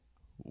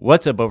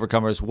What's up,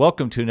 Overcomers?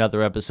 Welcome to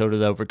another episode of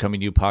the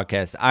Overcoming You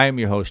podcast. I am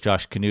your host,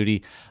 Josh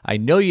Canuti. I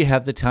know you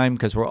have the time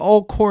because we're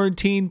all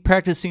quarantined,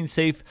 practicing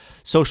safe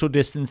social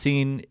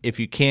distancing. If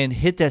you can,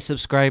 hit that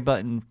subscribe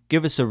button,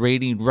 give us a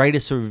rating, write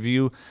us a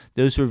review.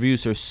 Those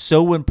reviews are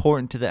so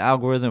important to the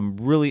algorithm,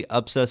 really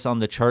ups us on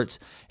the charts,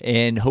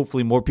 and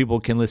hopefully more people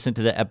can listen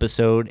to the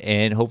episode,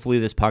 and hopefully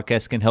this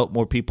podcast can help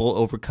more people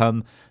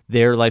overcome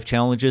their life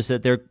challenges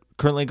that they're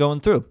currently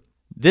going through.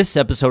 This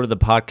episode of the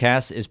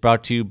podcast is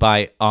brought to you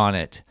by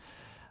Onnit.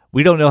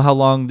 We don't know how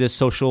long this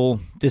social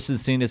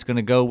distancing is going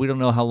to go. We don't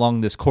know how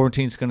long this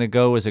quarantine is going to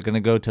go. Is it going to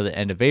go to the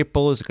end of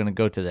April? Is it going to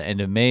go to the end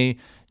of May?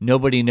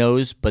 Nobody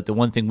knows, but the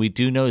one thing we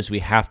do know is we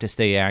have to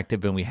stay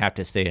active and we have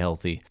to stay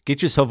healthy.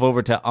 Get yourself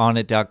over to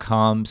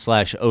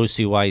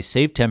onnit.com/OCY.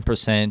 Save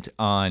 10%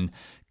 on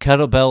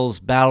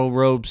kettlebells, battle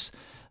ropes,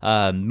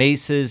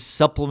 maces,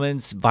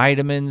 supplements,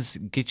 vitamins.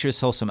 Get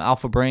yourself some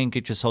Alpha Brain,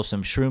 get yourself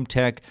some Shroom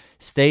Tech.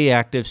 Stay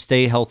active,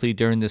 stay healthy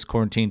during this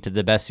quarantine to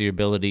the best of your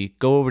ability.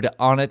 Go over to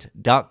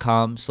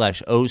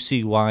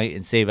onnit.com/OCY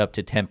and save up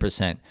to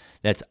 10%.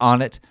 That's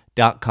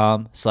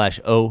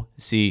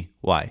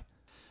onnit.com/OCY.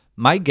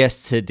 My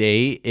guest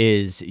today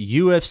is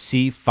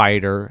UFC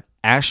fighter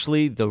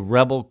Ashley the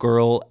Rebel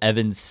Girl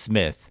Evans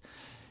Smith.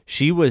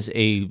 She was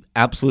an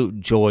absolute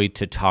joy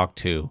to talk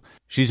to.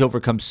 She's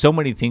overcome so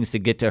many things to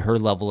get to her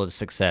level of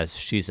success.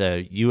 She's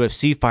a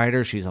UFC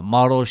fighter. She's a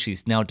model.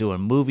 She's now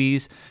doing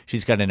movies.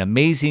 She's got an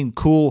amazing,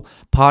 cool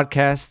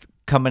podcast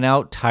coming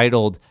out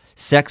titled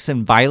Sex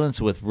and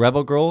Violence with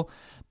Rebel Girl.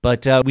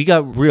 But we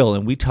got real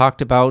and we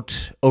talked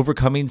about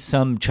overcoming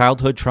some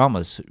childhood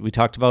traumas. We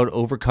talked about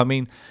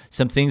overcoming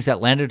some things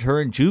that landed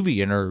her in juvie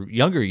in her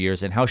younger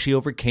years and how she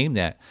overcame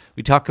that.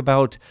 We talk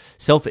about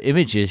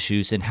self-image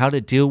issues and how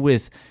to deal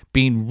with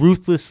being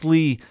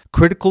ruthlessly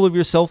critical of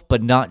yourself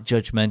but not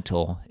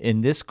judgmental.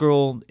 And this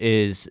girl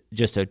is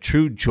just a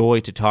true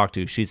joy to talk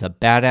to. She's a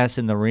badass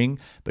in the ring,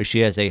 but she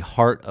has a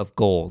heart of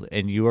gold.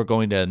 And you are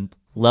going to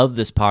love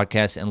this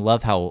podcast and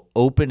love how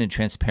open and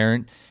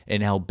transparent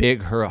and how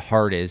big her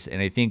heart is.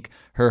 And I think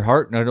her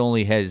heart not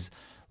only has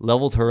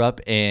leveled her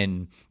up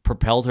and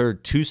propelled her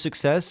to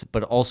success,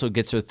 but also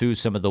gets her through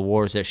some of the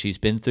wars that she's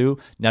been through,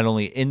 not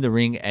only in the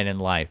ring and in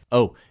life.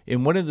 Oh,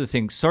 and one of the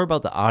things, sorry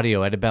about the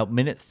audio, at about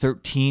minute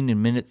 13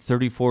 and minute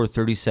 34 or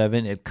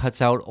 37, it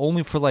cuts out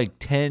only for like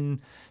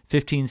 10,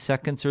 15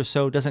 seconds or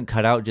so. It doesn't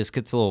cut out, just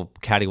gets a little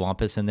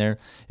cattywampus in there.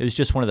 It was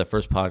just one of the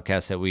first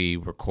podcasts that we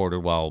recorded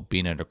while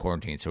being under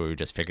quarantine, so we were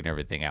just figuring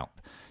everything out.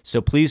 So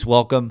please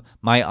welcome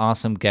my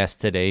awesome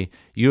guest today,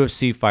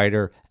 UFC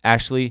fighter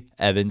Ashley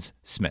Evans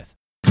Smith.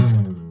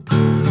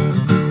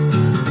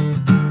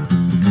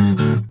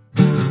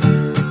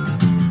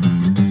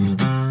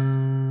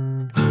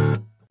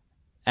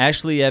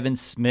 Ashley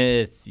Evans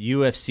Smith,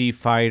 UFC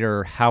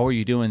fighter, how are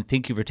you doing?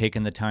 Thank you for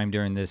taking the time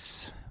during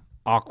this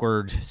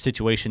awkward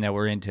situation that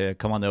we're in to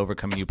come on the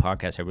Overcoming You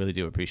podcast. I really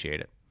do appreciate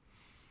it.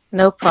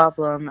 No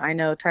problem. I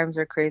know times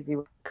are crazy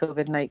with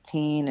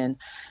COVID-19 and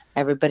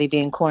everybody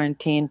being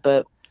quarantined,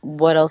 but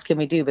what else can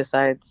we do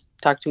besides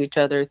talk to each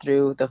other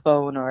through the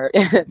phone or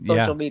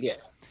social media?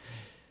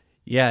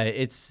 Yeah,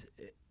 it's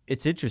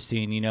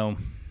interesting. You know,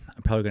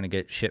 I'm probably going to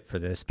get shit for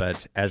this,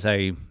 but as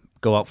I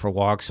go out for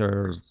walks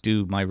or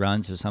do my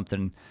runs or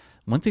something,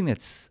 one thing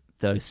that's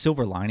the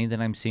silver lining that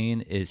I'm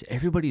seeing is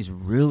everybody's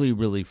really,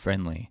 really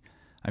friendly.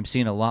 I'm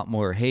seeing a lot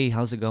more, hey,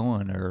 how's it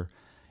going? Or,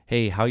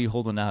 hey, how you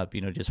holding up?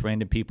 You know, just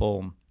random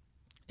people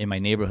in my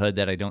neighborhood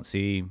that I don't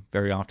see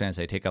very often as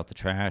I take out the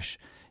trash.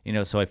 You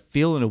know, so I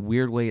feel in a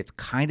weird way it's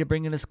kind of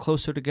bringing us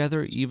closer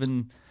together,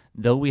 even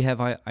though we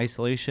have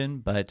isolation.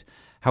 But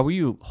how are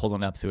you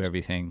holding up through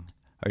everything?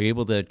 Are you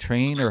able to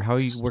train, or how are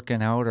you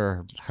working out,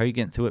 or how are you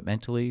getting through it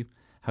mentally?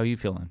 How are you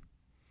feeling?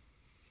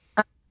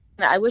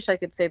 I wish I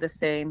could say the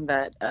same,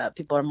 that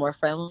people are more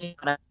friendly,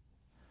 but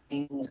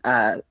I'm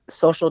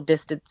social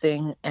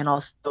distancing, and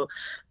also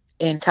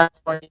in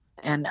California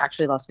and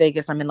actually Las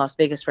Vegas. I'm in Las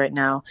Vegas right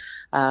now,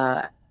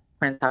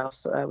 friend's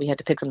house. We had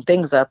to pick some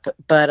things up,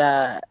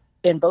 but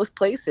in both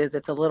places,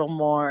 it's a little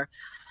more.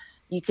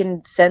 You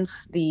can sense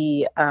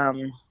the I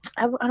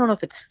don't know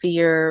if it's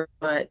fear,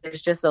 but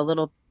there's just a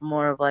little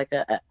more of like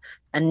a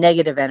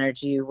negative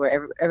energy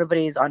where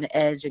everybody's on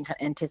edge and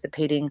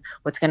anticipating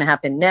what's going to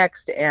happen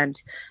next,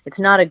 and it's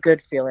not a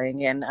good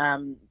feeling. And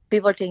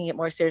people are taking it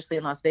more seriously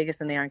in Las Vegas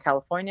than they are in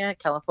California.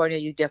 California,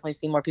 you definitely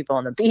see more people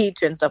on the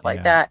beach and stuff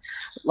like that.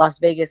 Las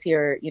Vegas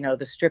here, you know,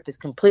 the strip is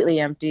completely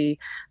empty,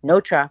 no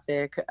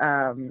traffic,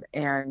 and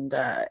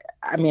I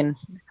mean,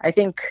 I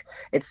think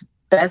it's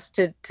best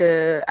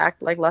to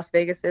act like Las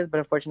Vegas is, but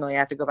unfortunately I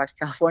have to go back to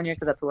California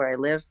because that's where I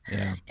live.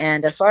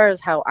 And as far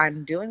as how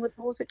I'm doing with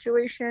the whole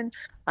situation,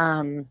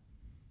 I'm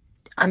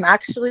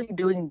actually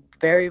doing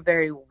very,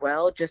 very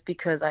well, just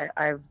because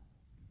I've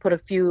put a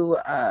few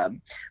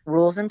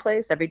rules in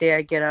place. Every day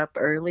I get up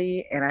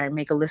early and I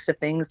make a list of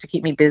things to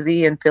keep me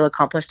busy and feel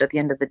accomplished at the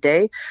end of the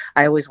day.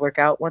 I always work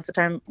out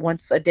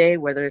once a day,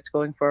 whether it's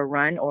going for a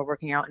run or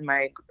working out in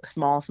my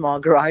small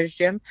garage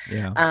gym.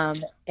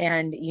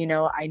 And,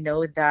 I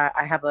know that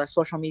I have a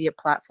social media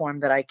platform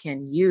that I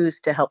can use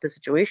to help the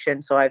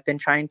situation. So I've been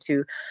trying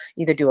to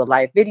either do a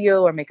live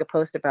video or make a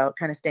post about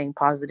kind of staying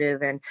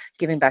positive and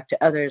giving back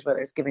to others,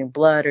 whether it's giving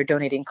blood or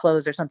donating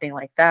clothes or something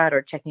like that,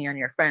 or checking on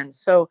your friends.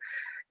 So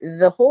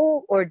the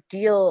whole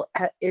ordeal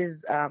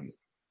is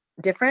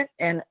different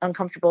and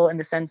uncomfortable in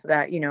the sense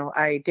that,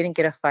 I didn't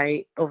get a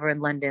fight over in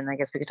London. I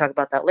guess we could talk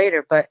about that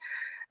later. But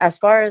as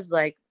far as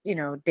like,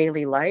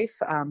 daily life,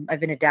 I've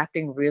been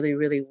adapting really,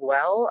 really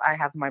well. I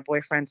have my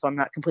boyfriend, so I'm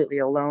not completely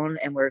alone,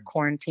 and we're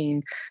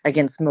quarantined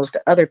against most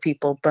other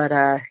people. But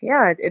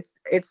yeah,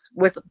 it's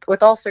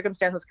with all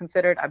circumstances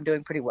considered, I'm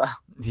doing pretty well.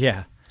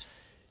 Yeah.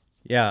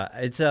 Yeah,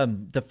 it's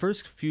the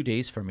first few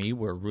days for me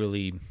were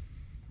really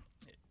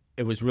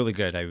it was really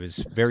good. I was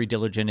very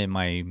diligent in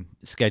my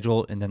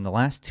schedule, and then the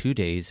last 2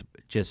 days,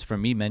 just for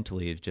me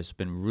mentally, it's just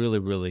been really,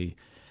 really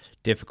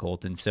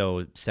difficult. And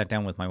so, sat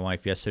down with my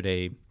wife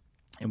yesterday,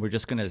 and we're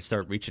just going to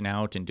start reaching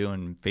out and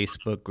doing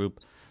Facebook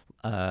group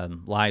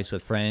lives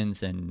with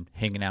friends and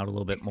hanging out a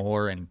little bit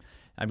more. And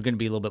I'm going to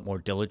be a little bit more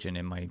diligent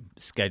in my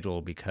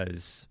schedule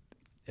because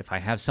if I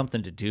have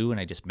something to do and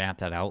I just map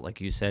that out,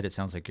 like you said, it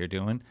sounds like you're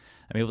doing,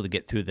 I'm able to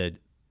get through the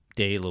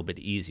day a little bit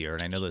easier.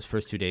 And I know those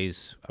first 2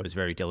 days I was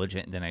very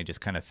diligent, and then I just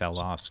kind of fell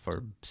off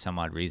for some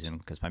odd reason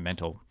because my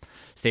mental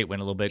state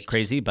went a little bit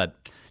crazy. But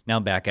now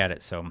I'm back at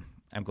it, so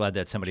I'm glad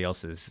that somebody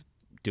else is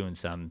doing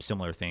some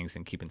similar things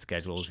and keeping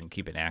schedules and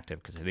keeping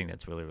active because I think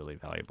that's really, really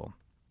valuable.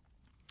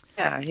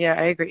 Yeah,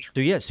 I agree.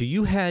 So yeah, so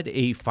you had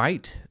a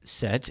fight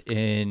set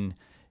in,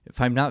 if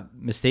I'm not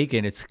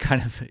mistaken, it's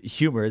kind of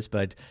humorous,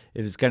 but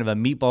it was kind of a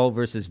meatball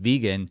versus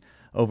vegan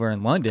over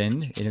in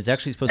London, and it was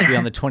actually supposed to be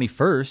on the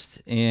 21st,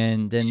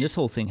 and then this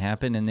whole thing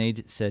happened, and they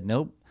said,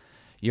 nope,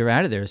 you're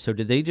out of there. So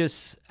did they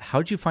just,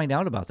 how'd you find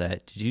out about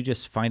that? Did you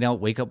just find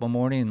out, wake up one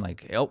morning and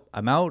like, oh,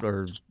 I'm out,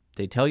 or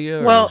they tell you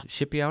or Well,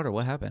 ship you out, or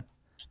what happened?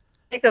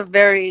 make a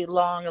very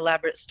long,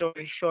 elaborate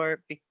story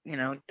short,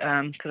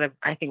 because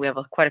I think we have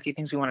quite a few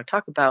things we want to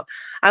talk about.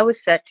 I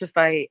was set to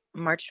fight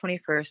March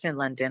 21st in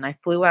London. I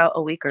flew out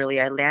a week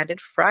early. I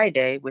landed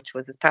Friday, which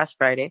was this past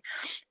Friday,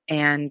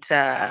 and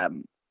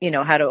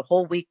had a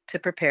whole week to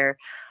prepare.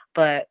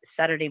 But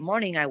Saturday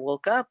morning, I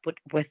woke up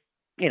with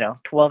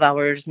 12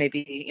 hours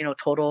maybe,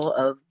 total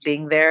of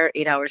being there,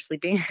 8 hours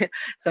sleeping.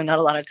 So not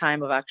a lot of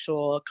time of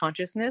actual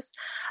consciousness.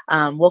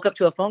 Woke up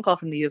to a phone call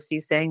from the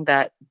UFC saying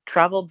that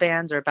travel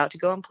bans are about to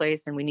go in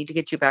place and we need to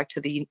get you back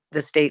to the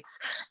States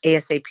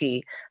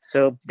ASAP.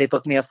 So they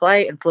booked me a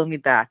flight and flew me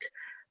back.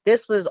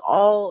 This was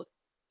all,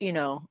 you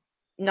know,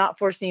 not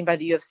foreseen by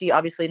the UFC,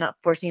 obviously not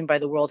foreseen by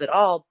the world at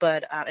all,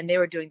 but and they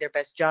were doing their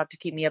best job to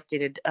keep me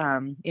updated,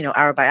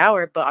 hour by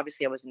hour. But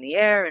obviously, I was in the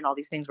air and all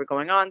these things were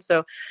going on.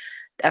 So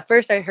at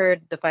first I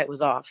heard the fight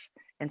was off.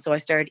 And so I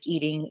started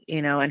eating,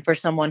 and for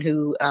someone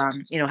who,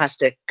 has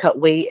to cut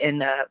weight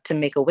and to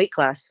make a weight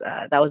class,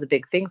 that was a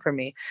big thing for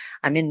me.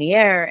 I'm in the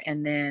air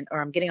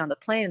or I'm getting on the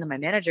plane and then my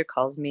manager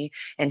calls me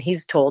and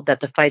he's told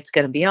that the fight's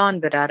going to be on,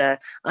 but at a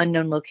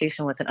unknown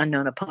location with an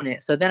unknown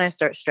opponent. So then I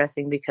start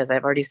stressing because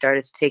I've already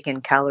started to take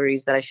in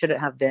calories that I shouldn't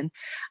have been.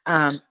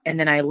 And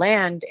then I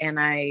land and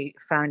I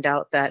found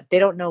out that they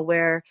don't know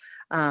where,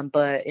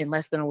 but in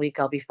less than a week,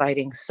 I'll be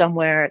fighting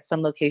somewhere at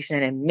some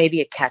location and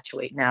maybe a catch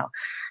weight now.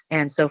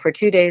 And so for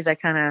 2 days, I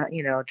kind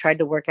of, tried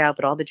to work out,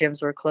 but all the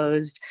gyms were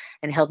closed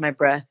and held my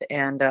breath.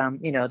 And,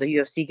 the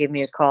UFC gave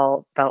me a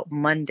call about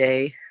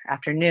Monday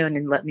afternoon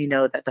and let me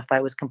know that the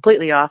fight was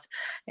completely off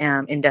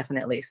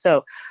indefinitely.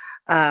 So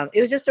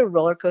it was just a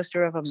roller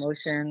coaster of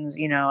emotions.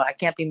 I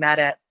can't be mad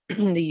at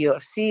the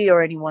UFC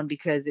or anyone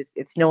because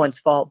it's no one's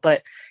fault,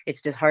 but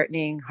it's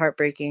disheartening,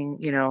 heartbreaking.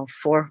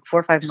 4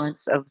 or 5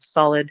 months of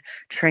solid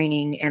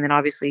training, and then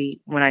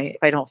obviously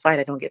if I don't fight,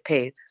 I don't get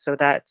paid. So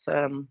that's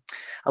a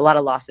lot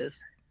of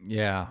losses.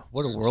 Yeah,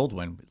 what a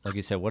whirlwind. Like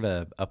you said, what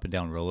a up and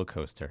down roller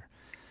coaster.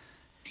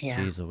 Yeah.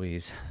 Jeez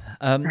Louise.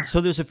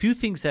 So there's a few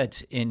things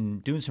that in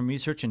doing some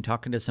research and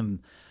talking to some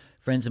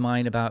friends of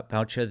mine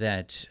about you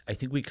that I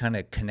think we kind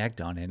of connect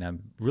on, and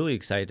I'm really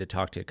excited to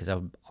talk to you because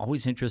I'm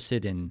always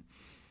interested in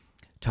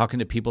talking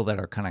to people that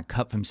are kind of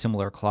cut from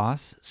similar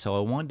cloths. So I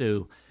wanted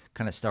to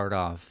kind of start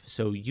off.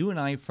 So you and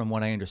I, from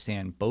what I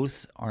understand,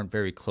 both aren't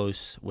very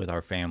close with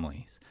our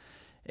families.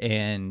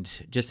 And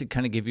just to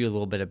kind of give you a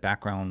little bit of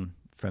background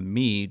from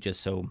me, just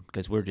so,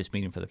 because we're just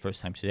meeting for the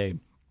first time today,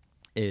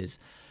 is,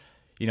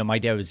 my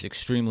dad was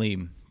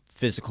extremely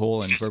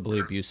physical and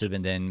verbally abusive.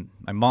 And then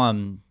my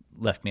mom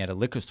left me at a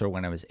liquor store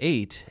when I was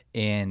 8.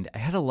 And I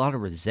had a lot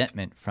of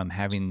resentment from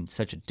having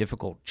such a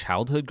difficult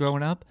childhood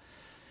growing up.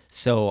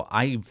 So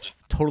I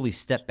totally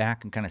stepped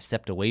back and kind of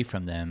stepped away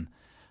from them.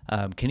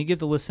 Can you give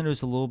the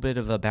listeners a little bit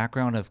of a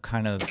background of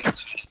kind of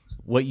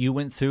what you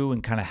went through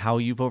and kind of how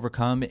you've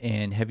overcome?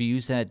 And have you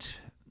used that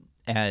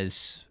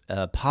as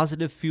a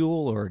positive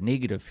fuel or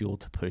negative fuel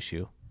to push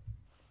you?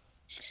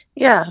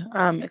 Yeah,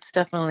 it's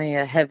definitely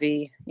a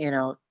heavy,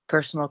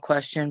 personal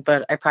question,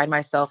 but I pride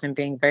myself in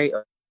being very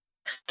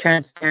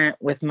transparent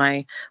with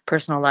my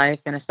personal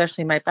life and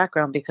especially my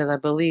background because I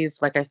believe,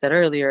 like I said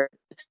earlier,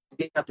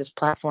 you have this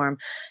platform,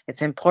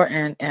 it's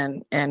important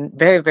and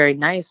very, very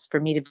nice for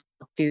me to be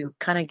able to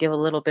kind of give a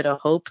little bit of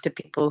hope to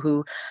people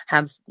who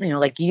have,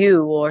 like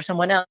you or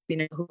someone else,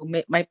 who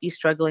might be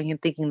struggling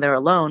and thinking they're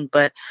alone.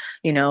 But,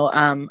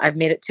 I've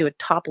made it to a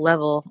top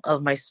level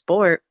of my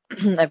sport.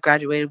 I've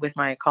graduated with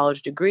my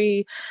college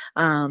degree.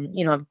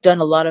 I've done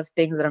a lot of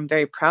things that I'm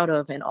very proud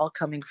of, and all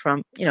coming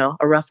from,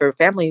 a rougher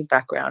family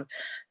background.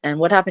 And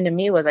what happened to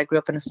me was I grew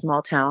up in a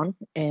small town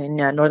in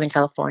Northern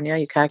California,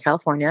 Ukiah,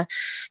 California,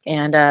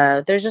 and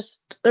there's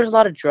a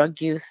lot of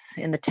drug use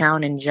in the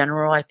town in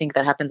general. I think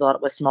that happens a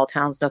lot with small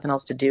towns, nothing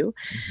else to do.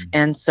 Hmm.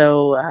 And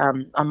so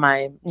on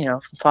my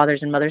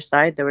father's and mother's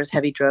side, there was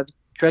heavy drug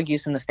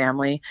use in the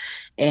family.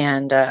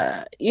 And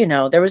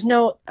there was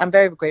no, I'm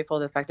very grateful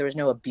for the fact there was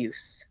no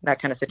abuse,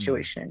 that kind of Mm.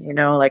 situation,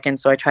 like. And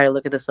so I try to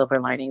look at the silver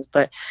linings.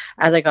 But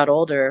as I got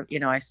older,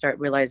 I start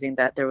realizing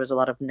that there was a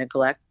lot of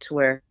neglect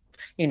where,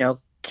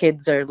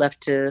 kids are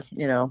left to,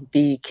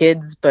 be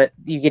kids, but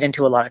you get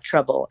into a lot of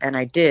trouble. And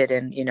I did.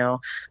 And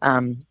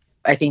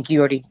I think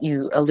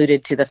you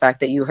alluded to the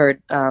fact that you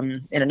heard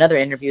in another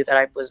interview that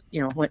I was,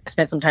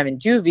 spent some time in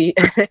juvie.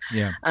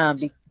 Yeah.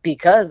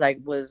 Because I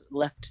was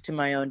left to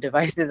my own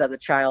devices as a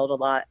child a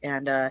lot.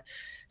 And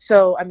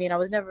so, I mean, I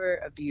was never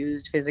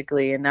abused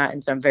physically in that.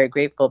 And so I'm very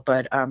grateful.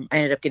 But I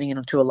ended up getting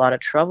into a lot of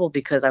trouble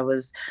because I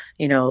was,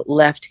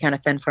 left to kind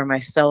of fend for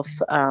myself.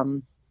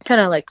 Kind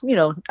of like,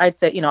 I'd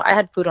say, I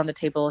had food on the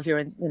table here,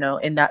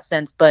 in that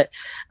sense. But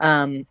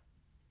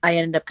I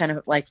ended up kind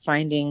of like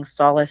finding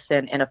solace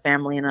in a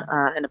family and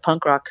a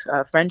punk rock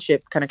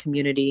friendship kind of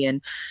community,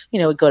 and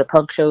would go to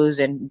punk shows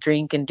and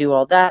drink and do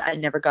all that. I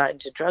never got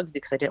into drugs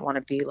because I didn't want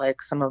to be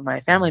like some of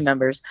my family Mm.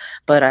 members,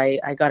 but I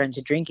got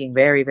into drinking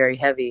very, very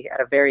heavy at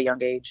a very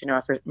young age.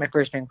 My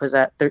first drink was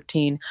at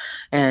 13,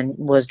 and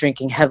was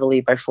drinking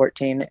heavily by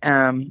 14.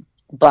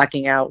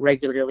 Blacking out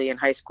regularly in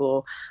high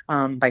school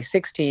by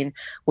 16,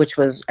 which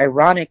was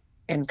ironic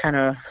and kind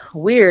of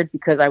weird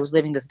because I was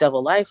living this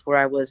double life where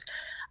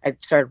I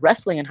started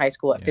wrestling in high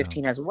school at Yeah.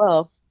 15 as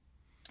well,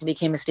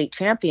 became a state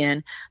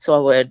champion. So I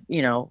would,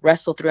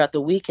 wrestle throughout the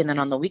week. And then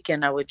on the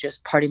weekend, I would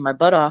just party my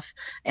butt off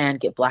and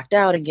get blacked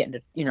out and get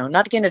into,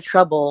 not get into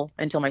trouble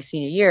until my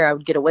senior year. I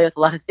would get away with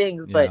a lot of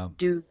things, but Yeah.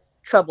 do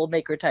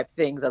troublemaker type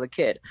things as a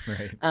kid.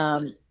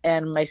 Right.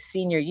 And my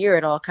senior year,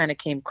 it all kind of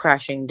came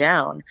crashing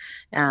down.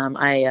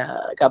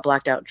 I got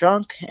blacked out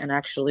drunk, and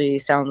actually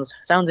sounds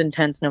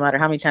intense no matter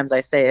how many times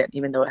I say it,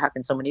 even though it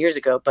happened so many years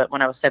ago. But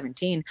when I was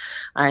 17,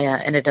 I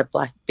ended up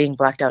being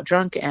blacked out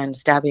drunk and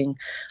stabbing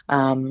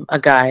a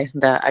guy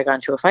that I got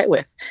into a fight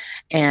with.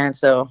 And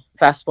so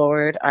fast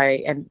forward,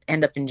 I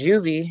end up in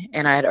juvie,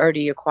 and I had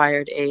already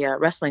acquired a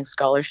wrestling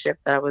scholarship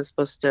that I was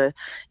supposed to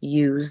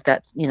use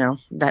that Yeah.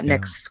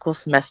 next school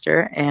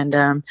semester. And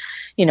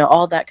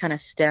all that kind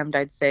of stemmed,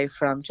 I'd say,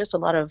 from just a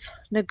lot of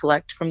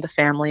neglect from the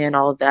family and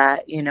all of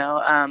that.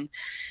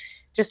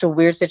 Just a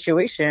weird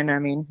situation. I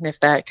mean, if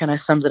that kind of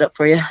sums it up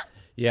for you.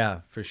 Yeah,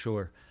 for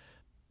sure.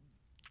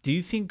 Do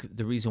you think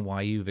the reason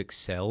why you've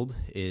excelled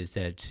is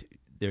that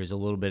there's a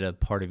little bit of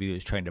part of you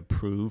is trying to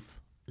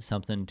prove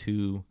something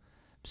to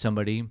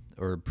somebody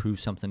or prove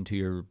something to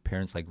your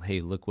parents, like,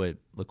 hey, look what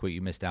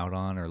you missed out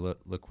on, or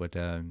look what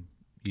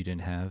you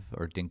didn't have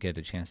or didn't get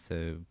a chance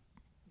to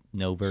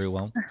know very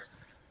well?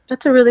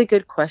 That's a really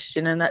good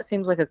question, and that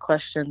seems like a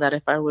question that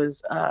if I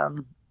was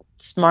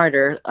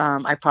smarter,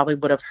 I probably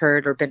would have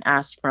heard or been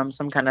asked from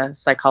some kind of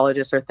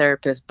psychologist or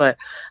therapist. But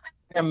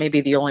I'm maybe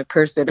the only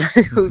person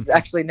who's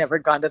actually never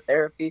gone to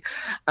therapy.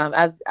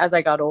 As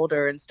I got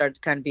older and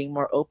started kind of being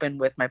more open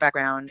with my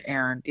background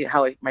and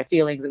my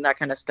feelings and that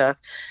kind of stuff,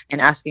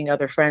 and asking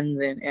other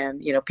friends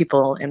and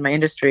people in my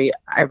industry,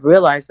 I've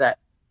realized that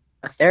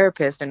a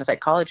therapist and a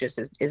psychologist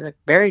is a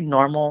very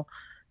normal,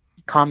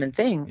 common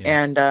thing.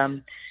 Yes.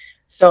 And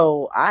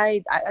so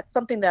that's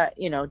something that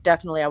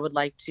definitely I would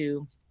like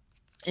to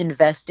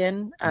invest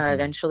in Hmm.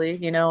 eventually.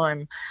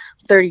 I'm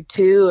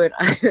 32, and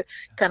I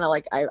kind of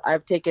like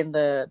I've taken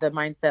the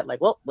mindset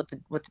like, well,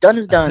 what's done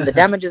is done, the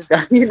damage is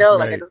done. Like I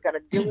Right. just gotta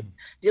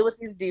deal with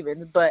these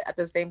demons. But at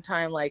the same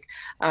time, like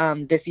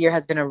this year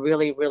has been a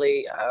really,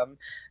 really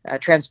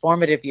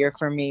transformative year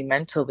for me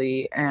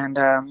mentally. And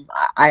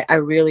I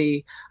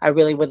really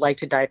would like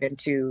to dive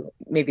into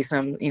maybe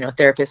some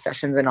therapist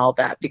sessions and all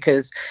that,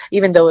 because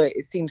even though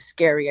it seems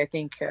scary, I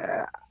think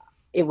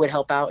it would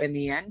help out in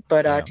the end.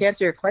 But Yeah. to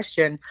answer your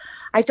question,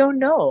 I don't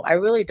know. I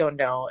really don't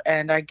know.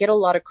 And I get a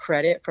lot of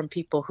credit from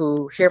people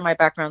who hear my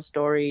background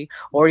story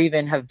or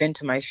even have been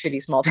to my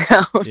shitty small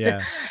town.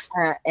 Yeah.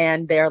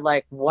 And they're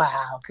like,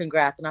 wow,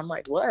 congrats. And I'm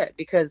like, what?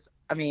 Because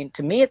I mean,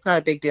 to me, it's not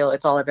a big deal.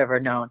 It's all I've ever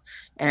known.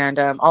 And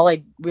all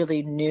I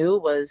really knew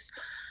was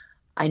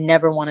I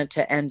never wanted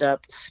to end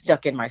up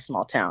stuck in my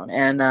small town.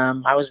 And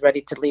I was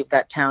ready to leave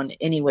that town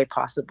any way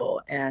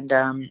possible. And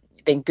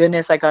thank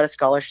goodness I got a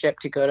scholarship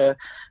to go to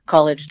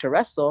college to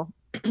wrestle.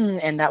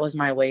 And that was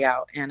my way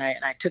out. And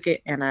I took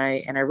it, and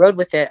I rode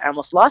with it. I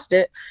almost lost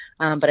it,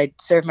 but I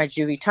served my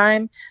juvie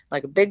time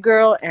like a big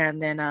girl.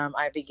 And then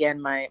I began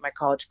my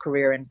college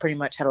career and pretty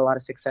much had a lot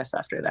of success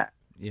after that.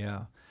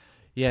 Yeah.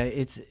 Yeah,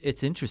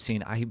 it's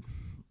interesting.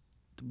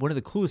 one of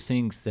the coolest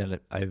things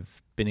that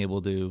I've been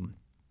able to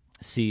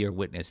see or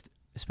witness,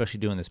 especially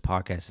doing this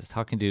podcast, is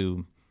talking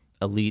to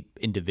elite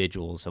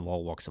individuals of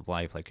all walks of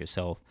life like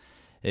yourself,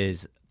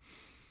 is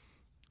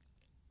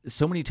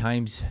so many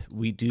times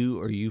we do,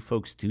 or you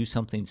folks do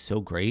something so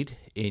great,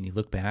 and you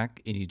look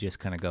back and you just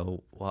kind of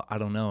go, well, I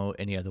don't know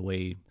any other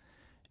way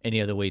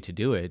to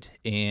do it.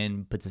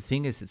 But the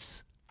thing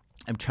is,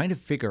 I'm trying to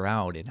figure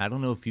out, and I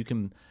don't know if you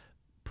can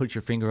put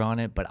your finger on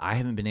it, but I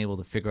haven't been able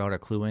to figure out a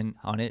clue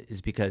on it,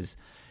 is because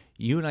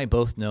you and I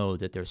both know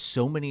that there's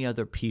so many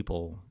other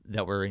people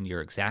that were in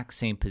your exact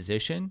same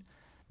position,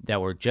 that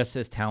were just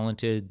as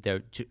talented,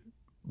 that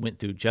went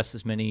through just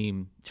as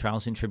many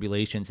trials and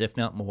tribulations, if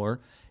not more,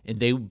 and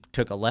they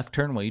took a left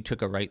turn while you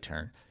took a right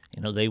turn.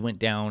 They went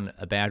down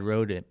a bad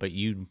road, but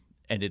you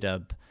ended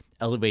up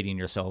elevating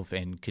yourself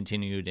and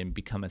continued and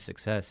become a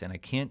success. And I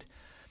can't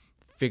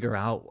figure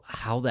out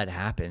how that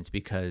happens,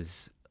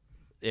 because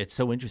it's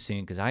so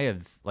interesting, because I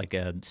have like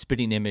a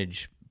spitting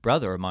image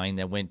brother of mine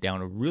that went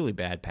down a really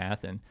bad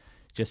path and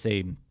just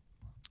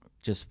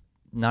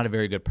not a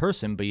very good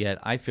person, but yet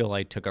I feel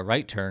I took a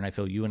right turn. I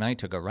feel you and I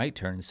took a right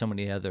turn. So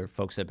many other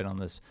folks that have been on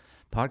this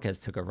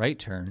podcast took a right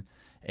turn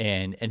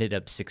and ended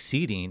up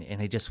succeeding. And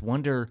I just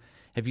wonder,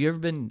 have you ever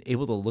been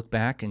able to look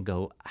back and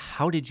go,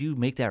 how did you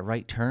make that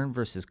right turn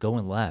versus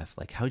going left?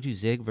 Like, how did you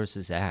zig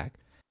versus zag?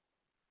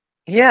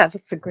 Yeah,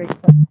 that's a great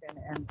question,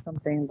 and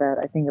something that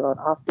I think about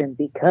often,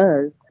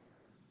 because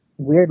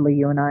weirdly,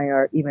 you and I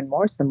are even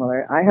more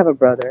similar. I have a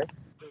brother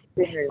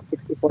who's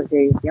 364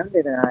 days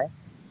younger than I.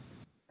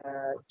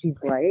 She's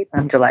light.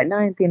 I'm July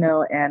 9th,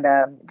 and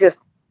just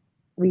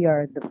we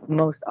are the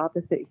most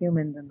opposite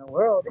humans in the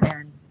world.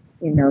 And,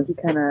 he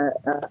kind of,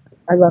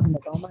 I love him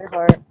with all my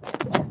heart.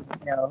 And,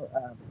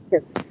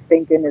 just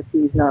thank goodness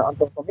he's not on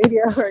social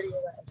media or any of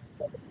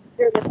that.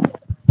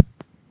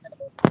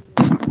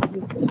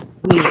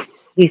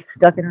 He's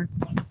stuck in our,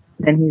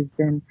 and he's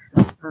been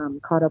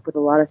caught up with a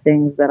lot of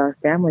things that our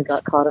family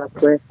got caught up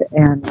with.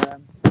 And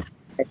I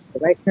took a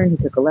right turn, he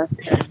took a left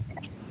turn.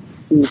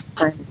 He's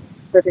kind of a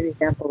perfect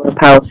example of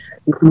how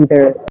you can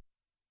either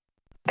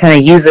kind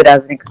of use it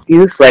as an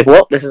excuse, like,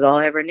 well, this is all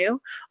I ever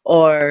knew,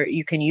 or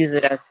you can use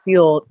it as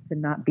fuel to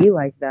not be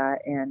like that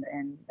and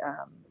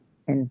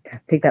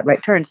take that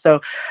right turn. So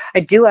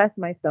I do ask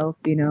myself,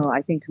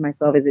 I think to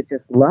myself, is it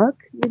just luck?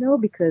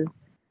 Because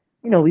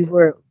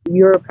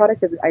you're a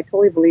product of, I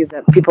totally believe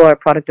that people are a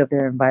product of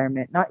their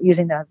environment, not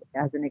using that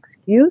as an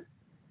excuse,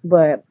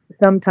 but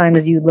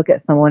sometimes you look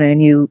at someone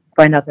and you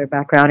find out their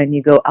background and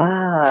you go,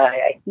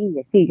 I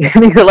see. It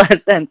makes a lot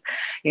of sense,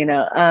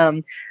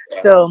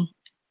 so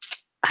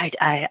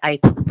I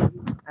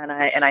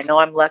know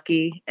I'm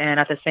lucky, and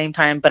at the same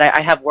time, but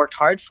I have worked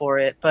hard for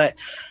it. But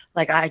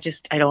like, I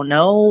don't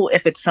know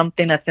if it's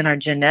something that's in our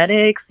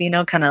genetics,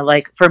 kind of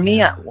like for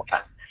me,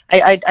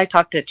 I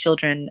talk to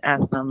children at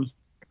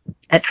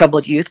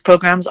troubled youth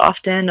programs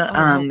often.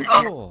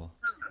 Cool.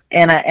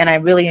 And I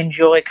really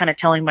enjoy kind of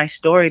telling my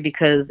story,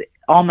 because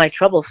all my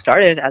trouble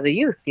started as a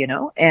youth,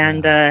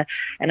 and I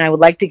would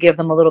like to give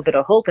them a little bit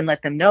of hope and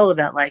let them know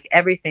that, like,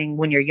 everything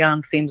when you're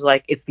young seems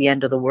like it's the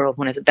end of the world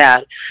when it's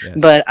bad. Yes.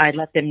 But I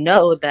let them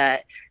know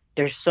that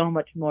there's so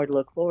much more to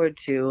look forward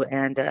to,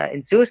 and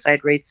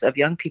suicide rates of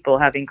young people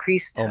have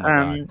increased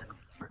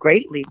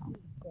greatly.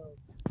 So,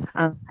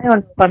 I don't know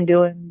if I'm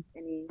doing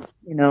any,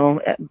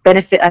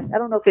 benefit. I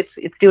don't know if it's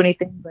doing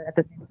anything, but at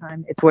the same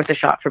time, it's worth a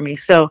shot for me.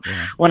 So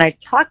when I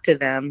talk to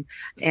them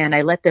and I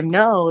let them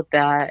know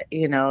that,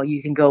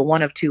 you can go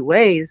one of two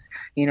ways,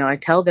 I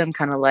tell them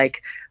kind of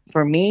like,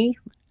 for me,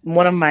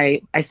 one of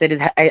my, I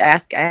said, I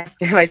ask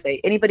them, I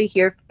say, anybody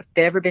here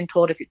ever been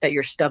told that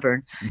you're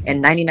stubborn? Mm-hmm.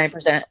 And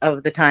 99%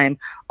 of the time,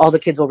 all the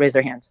kids will raise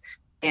their hands.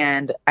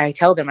 And I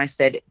tell them, I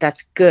said,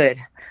 that's good.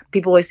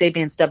 People always say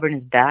being stubborn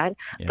is bad,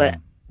 but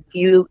if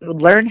you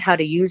learn how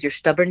to use your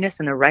stubbornness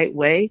in the right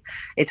way,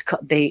 it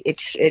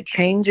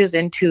changes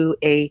into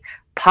a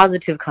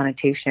positive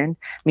connotation,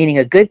 meaning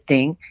a good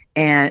thing,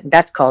 and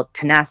that's called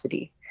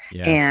tenacity.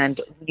 Yes.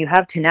 And when you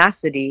have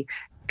tenacity,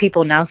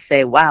 people now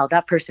say, wow,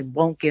 that person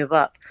won't give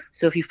up.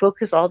 So if you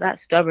focus all that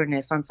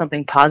stubbornness on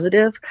something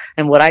positive,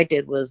 and what I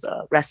did was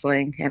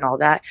wrestling and all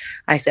that,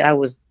 I said I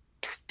was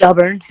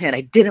stubborn and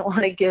I didn't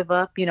want to give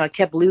up. I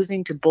kept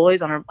losing to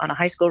boys on a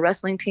high school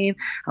wrestling team.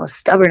 I was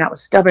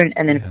stubborn.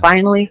 And then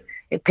finally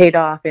it paid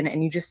off.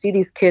 And you just see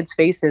these kids'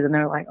 faces and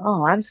they're like,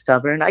 oh, I'm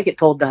stubborn. I get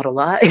told that a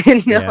lot,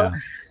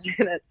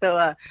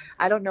 So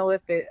I don't know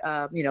if it,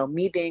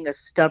 me being a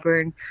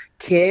stubborn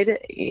kid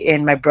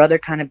and my brother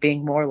kind of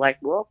being more like,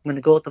 well, I'm going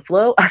to go with the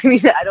flow. I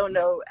mean, I don't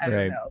know,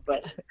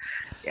 but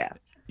yeah.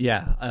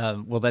 Yeah.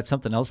 Well, that's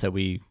something else that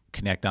we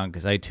connect on,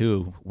 because I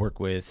too work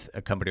with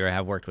a company, or I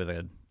have worked with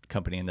a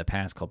company in the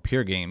past called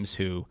Pure Games,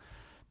 who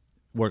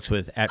works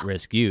with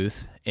at-risk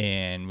youth,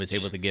 and was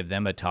able to give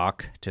them a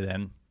talk to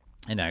them.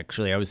 And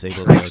actually I was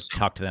able to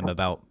talk to them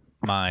about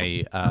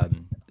my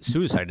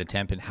suicide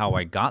attempt and how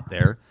I got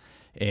there.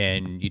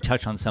 And you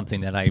touch on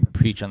something that I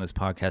preach on this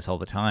podcast all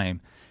the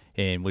time,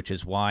 and which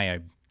is why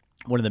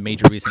one of the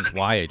major reasons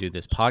why I do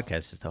this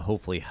podcast is to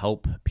hopefully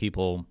help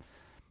people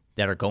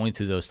that are going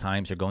through those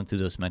times or going through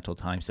those mental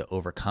times to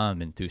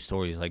overcome, and through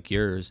stories like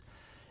yours.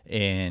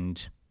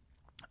 And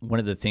one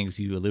of the things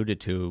you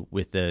alluded to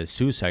with the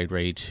suicide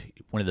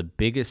rate, one of the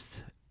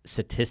biggest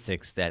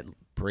statistics that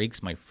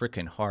breaks my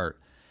freaking heart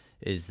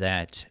is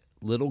that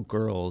little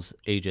girls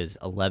ages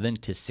 11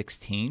 to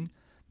 16,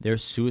 their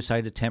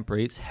suicide attempt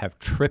rates have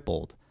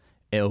tripled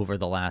over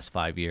the last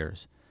 5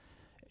 years.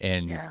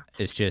 And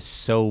it's just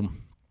so,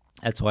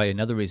 that's why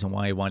another reason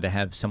why I wanted to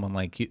have someone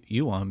like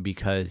you on,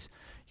 because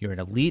you're an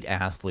elite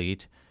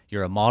athlete,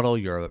 you're a model,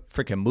 you're a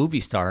freaking movie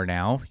star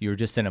now. You were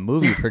just in a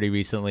movie pretty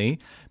recently.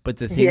 But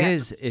the thing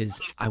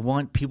is I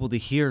want people to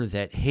hear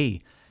that,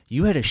 hey,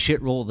 you had a shit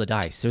roll of the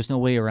dice. There's no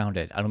way around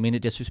it. I don't mean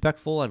it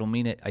disrespectful. I don't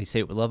mean it, I say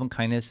it with love and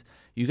kindness.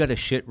 You got a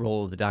shit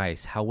roll of the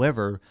dice.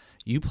 However,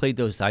 you played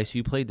those dice.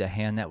 You played the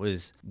hand that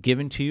was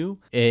given to you,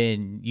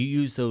 and you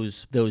use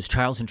those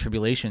trials and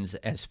tribulations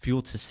as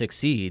fuel to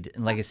succeed.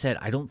 And like I said,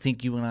 I don't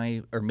think you and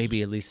I, or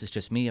maybe at least it's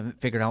just me, haven't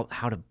figured out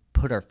how to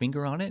put our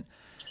finger on it.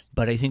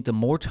 But I think the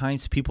more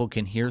times people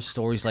can hear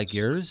stories like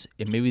yours,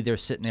 and maybe they're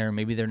sitting there,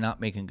 maybe they're not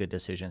making good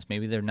decisions,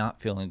 maybe they're not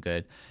feeling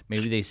good,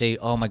 maybe they say,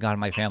 oh my God,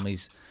 my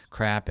family's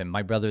crap, and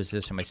my brother's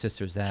this, or my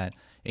sister's that,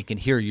 and can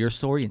hear your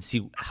story and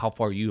see how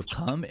far you've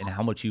come and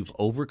how much you've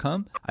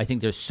overcome. I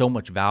think there's so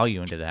much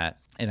value into that.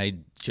 And I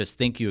just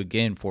thank you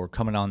again for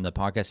coming on the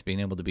podcast, being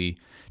able to be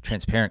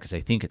transparent, because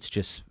I think it's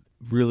just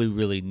really,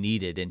 really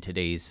needed in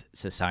today's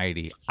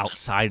society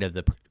outside of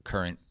the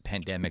current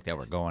pandemic that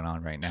we're going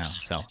on right now.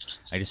 So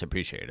I just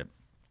appreciate it.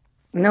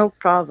 No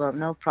problem.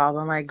 No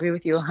problem. I agree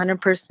with you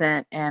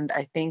 100%. And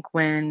I think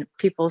when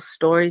people's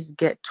stories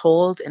get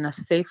told in a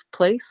safe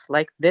place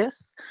like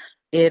this,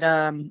 it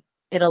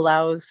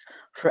allows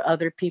for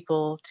other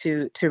people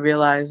to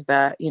realize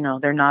that, you know,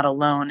 they're not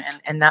alone,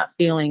 and that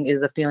feeling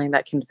is a feeling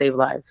that can save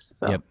lives.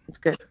 So it's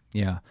good.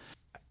 Yeah.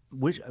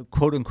 Which,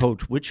 quote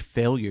unquote, which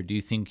failure do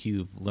you think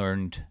you've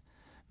learned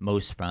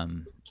most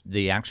from?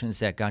 The actions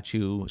that got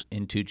you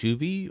into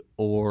juvie,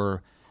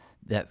 or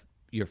that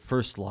your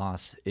first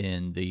loss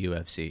in the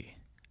UFC?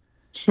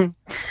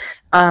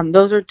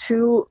 Those are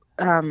two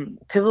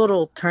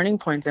pivotal turning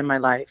points in my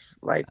life.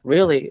 Like,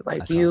 really,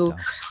 like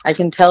I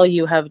can tell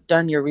you have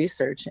done your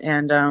research,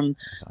 and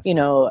you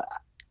know,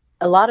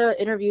 a lot of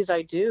interviews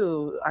I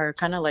do are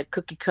kind of like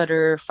cookie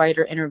cutter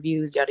fighter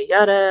interviews, yada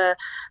yada.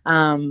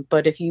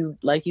 But if you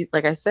like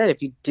I said,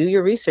 if you do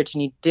your research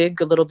and you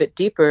dig a little bit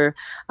deeper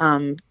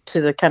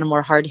to the kind of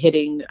more hard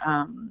hitting,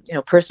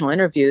 personal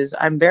interviews,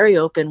 I'm very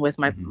open with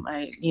my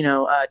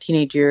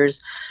teenage years,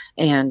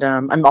 and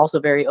I'm also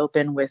very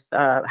open with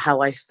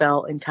how I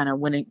felt and kind of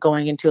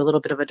going into a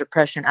little bit of a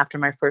depression after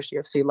my first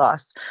UFC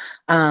loss.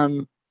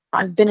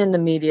 I've been in the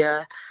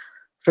media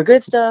for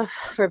good stuff,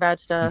 for bad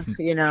stuff,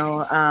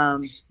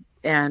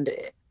 and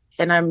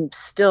I'm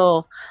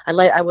still,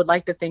 I would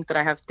like to think that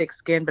I have thick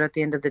skin, but at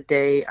the end of the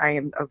day, I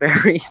am a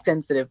very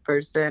sensitive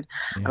person.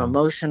 Yeah. I'm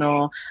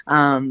emotional,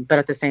 but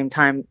at the same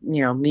time,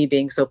 me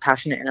being so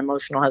passionate and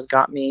emotional has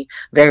got me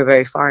very,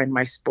 very far in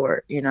my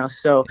sport,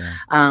 so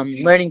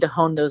learning to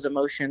hone those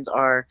emotions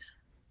are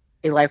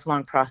a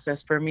lifelong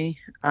process for me.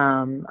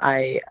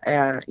 I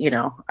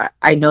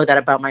know that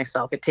about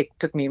myself. It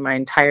took me my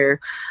entire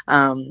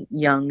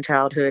young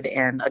childhood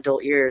and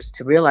adult years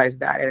to realize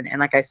that. And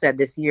like I said,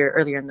 this year,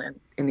 earlier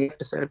in the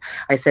episode,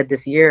 I said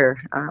this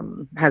year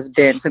has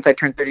been, since I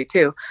turned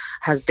 32,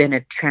 has been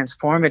a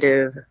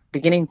transformative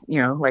beginning.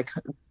 Like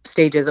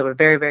stages of a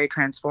very, very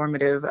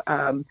transformative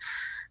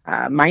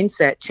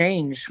mindset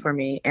change for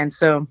me. And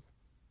so,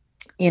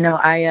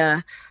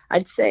 I'd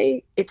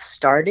say it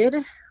started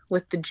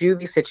with the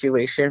juvie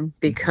situation,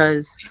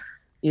 because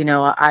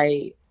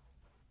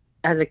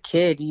as a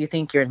kid, you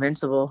think you're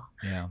invincible,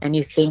 and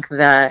you think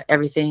that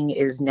everything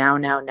is now,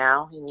 and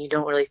you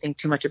don't really think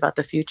too much about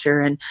the future.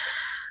 And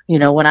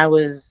when I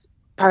was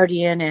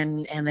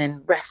partying and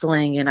then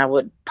wrestling, and I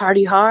would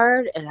party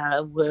hard, and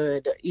I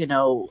would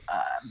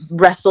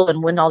wrestle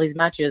and win all these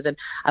matches, and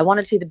I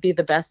wanted to be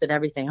the best at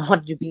everything. I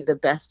wanted to be the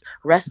best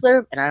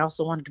wrestler, and I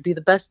also wanted to be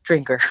the best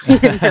drinker.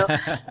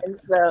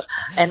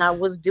 And I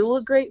was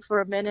doing great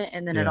for a minute,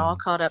 and then it all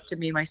caught up to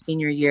me my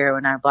senior year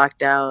when I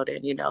blacked out,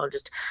 and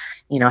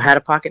had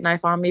a pocket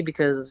knife on me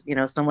because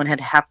someone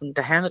had happened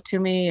to hand it to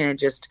me, and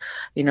just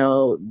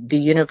the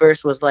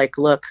universe was like,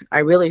 look,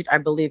 I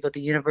believe that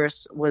the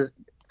universe was.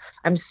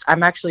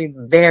 I'm actually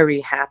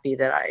very happy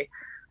that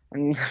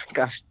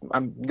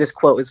this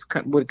quote is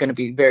going to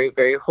be very,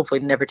 very, hopefully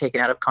never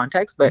taken out of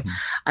context, but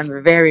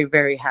I'm very,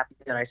 very happy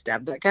that I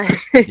stabbed that guy.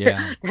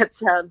 Yeah. That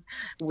sounds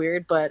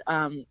weird, but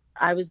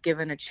I was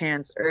given a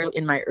chance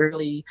in my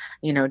early,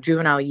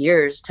 juvenile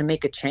years to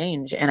make a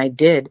change, and I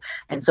did.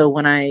 And so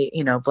when I,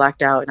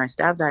 blacked out and I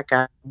stabbed that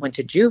guy, went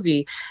to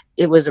juvie,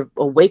 it was a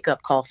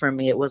wake-up call for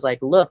me. It was like,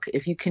 look,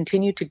 if you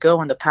continue to go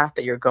on the path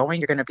that you're going,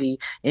 you're going to be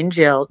in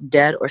jail,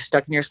 dead, or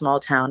stuck in your small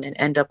town and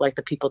end up like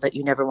the people that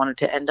you never wanted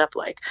to end up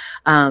like.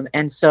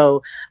 And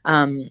so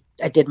I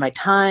did my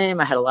time.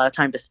 I had a lot of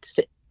time to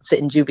sit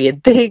in juvie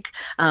and think.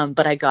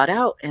 But I got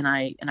out, and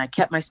I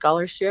kept my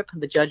scholarship.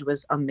 The judge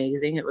was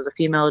amazing. It was a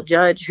female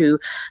judge who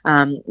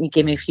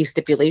gave me a few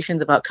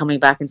stipulations about coming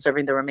back and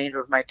serving the remainder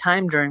of my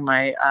time during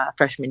my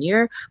freshman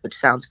year, which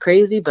sounds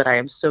crazy, but I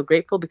am so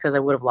grateful because I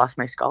would have lost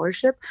my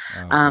scholarship.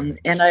 Okay.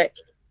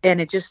 And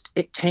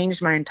it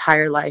changed my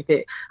entire life.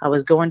 I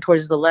was going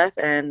towards the left,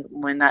 and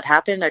when that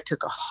happened, I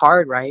took a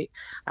hard right.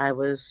 I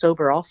was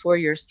sober all 4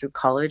 years through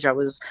college. I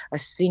was a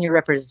senior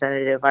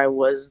representative. I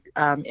was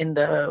in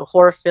the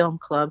horror film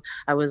club.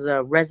 I was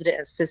a resident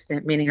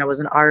assistant, meaning I was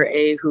an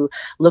RA who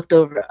looked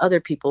over other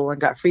people and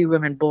got free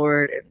room and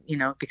board,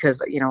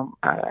 because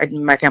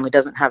my family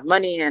doesn't have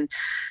money. And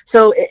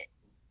so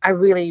I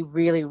really,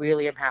 really,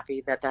 really am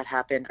happy that that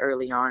happened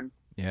early on.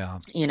 Yeah.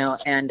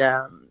 And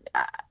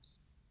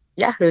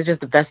yeah, it was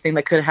just the best thing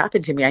that could have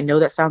happened to me. I know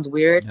that sounds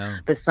weird, No.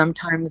 but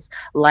sometimes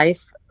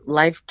life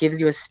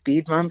gives you a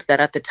speed bump that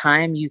at the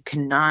time you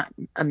cannot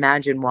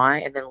imagine why,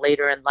 and then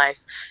later in life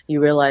you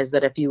realize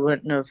that if you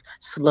wouldn't have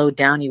slowed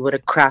down, you would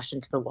have crashed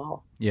into the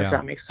wall. If Yeah.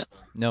 that makes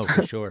sense. No,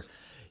 for sure.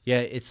 Yeah,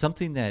 it's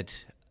something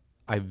that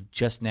I'm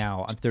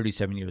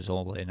 37 years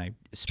old, and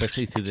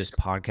especially through this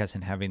podcast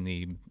and having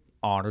the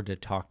honor to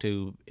talk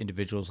to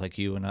individuals like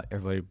you and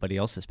everybody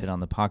else that's been on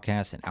the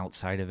podcast and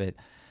outside of it,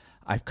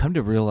 I've come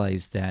to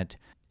realize that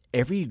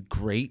every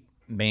great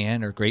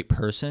man or great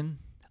person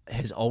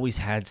has always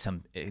had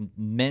some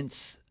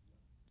immense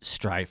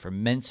strife or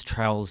immense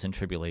trials and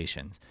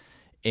tribulations.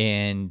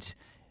 And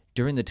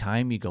during the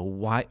time you go,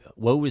 why,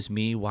 woe is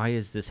me, why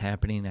is this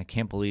happening? I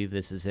can't believe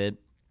this is it.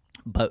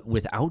 But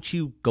without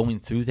you going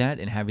through that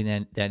and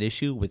having that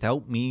issue,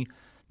 without me,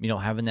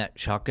 having that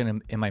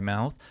shotgun in my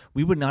mouth,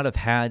 we would not have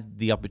had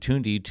the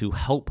opportunity to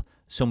help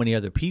so many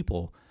other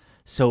people.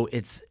 So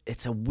it's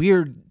a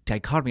weird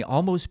dichotomy,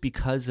 almost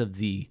because of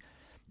the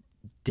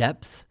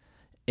depth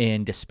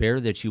and despair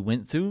that you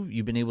went through.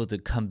 You've been able to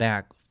come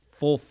back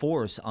full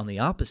force on the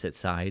opposite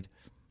side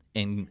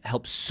and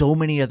help so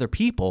many other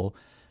people.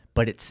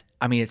 But it's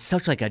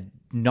such like a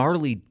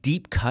gnarly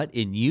deep cut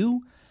in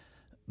you.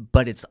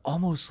 But it's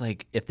almost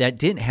like if that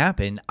didn't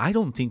happen, I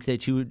don't think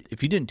that you would,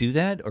 if you didn't do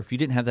that, or if you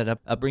didn't have that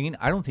upbringing,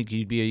 I don't think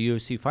you'd be a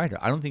UFC fighter.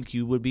 I don't think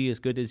you would be as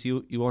good as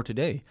you are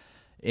today.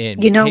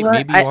 And You know what?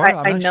 maybe you are. I'm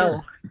I not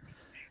know. sure.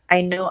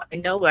 I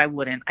know I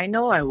wouldn't. I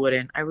know I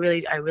wouldn't. I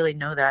really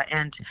know that.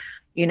 And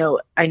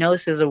I know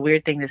this is a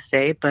weird thing to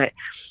say, but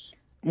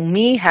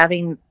me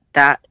having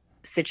that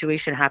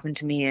situation happen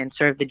to me and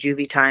serve the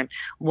juvie time,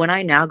 when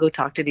I now go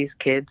talk to these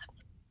kids,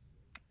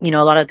 a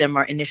lot of them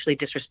are initially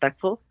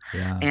disrespectful,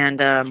 Yeah.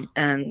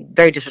 and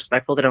very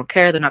disrespectful. They don't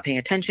care. They're not paying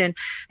attention.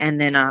 And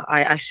then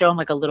I show them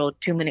like a little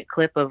 2-minute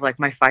clip of like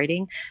my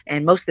fighting,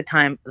 and most of the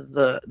time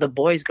the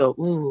boys go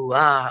ooh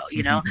ah,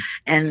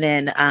 and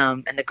then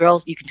and the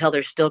girls, you can tell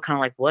they're still kind of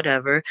like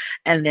whatever.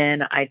 And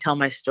then I tell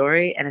my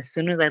story, and as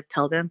soon as I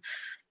tell them,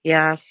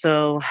 yeah,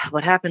 so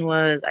what happened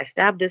was I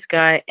stabbed this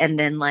guy, and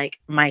then like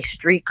my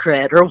street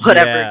cred or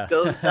whatever Yeah.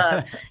 goes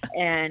up,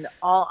 and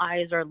all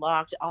eyes are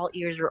locked, all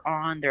ears are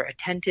on, they're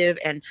attentive,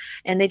 and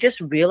they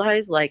just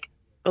realize like,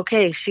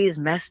 okay, she's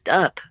messed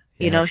up.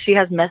 She Yes.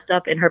 has messed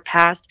up in her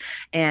past,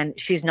 and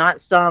she's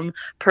not some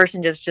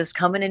person just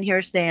coming in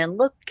here saying,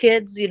 "Look,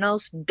 kids,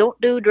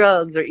 don't do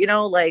drugs," or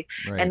like.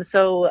 Right. And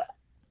so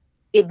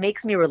it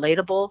makes me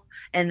relatable,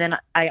 and then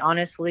I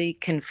honestly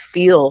can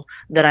feel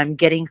that I'm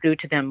getting through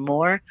to them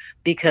more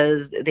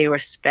because they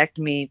respect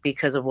me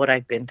because of what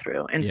I've been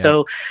through. And Yep.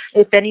 so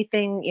if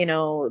anything,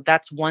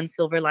 that's one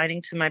silver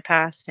lining to my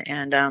past,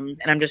 and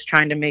I'm just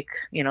trying to make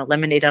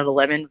lemonade out of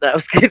lemons that I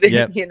was given.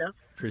 Yep.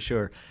 For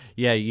sure.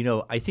 Yeah.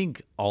 I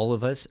think all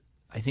of us,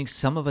 I think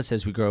some of us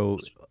as we grow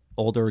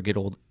older, get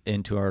old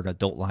into our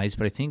adult lives,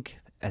 but I think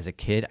as a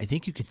kid, I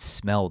think you could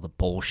smell the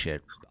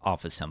bullshit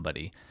off of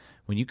somebody.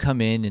 When you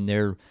come in and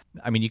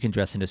you can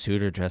dress in a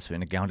suit or dress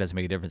in a gown, doesn't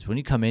make a difference. When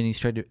you come in and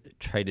you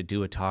try to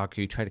do a talk,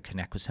 or you try to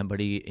connect with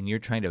somebody and you're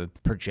trying to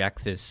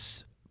project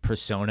this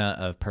persona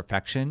of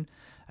perfection,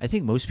 I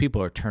think most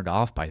people are turned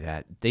off by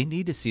that. They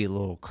need to see a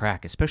little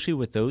crack, especially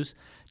with those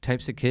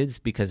types of kids,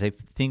 because I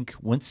think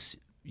once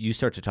you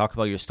start to talk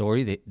about your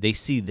story, they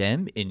see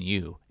them in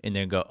you and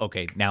then go,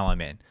 okay, now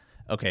I'm in.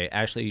 Okay,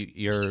 Ashley,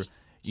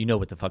 you know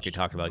what the fuck you're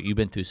talking about. You've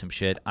been through some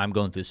shit. I'm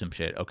going through some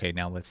shit. Okay,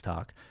 now let's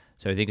talk.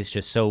 So I think it's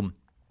just so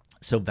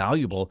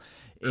valuable.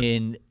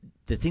 And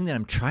the thing that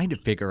I'm trying to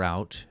figure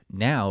out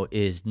now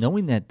is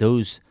knowing that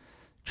those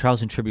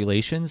trials and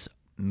tribulations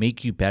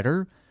make you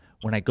better.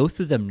 When I go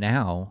through them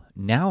now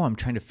I'm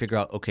trying to figure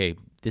out, okay,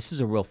 this is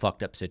a real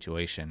fucked up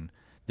situation.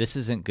 This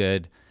isn't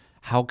good.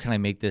 How can I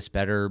make this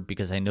better?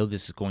 Because I know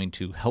this is going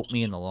to help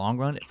me in the long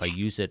run if I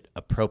use it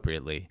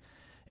appropriately.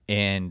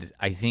 And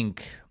I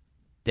think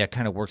that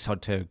kind of works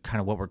out to kind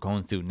of what we're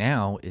going through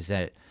now is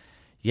that,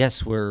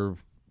 yes, we're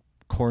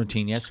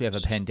quarantine. Yes, we have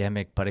a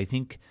pandemic, but I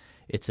think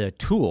it's a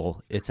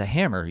tool. It's a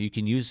hammer. You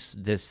can use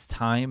this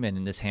time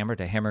and this hammer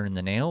to hammer in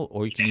the nail,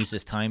 or you can use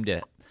this time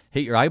to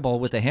hit your eyeball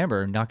with a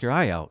hammer and knock your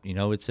eye out.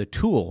 It's a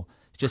tool.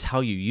 It's just how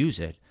you use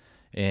it.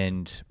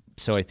 And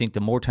So I think the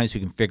more times we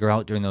can figure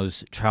out during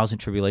those trials and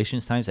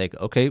tribulations times, like,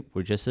 okay,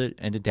 we're just in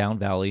a down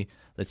valley.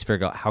 Let's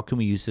figure out how can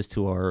we use this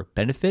to our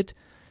benefit.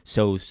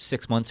 So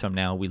 6 months from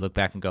now, we look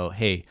back and go,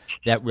 hey,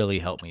 that really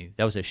helped me.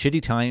 That was a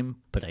shitty time,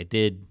 but I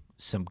did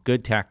some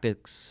good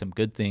tactics, some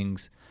good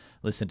things,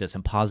 listen to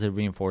some positive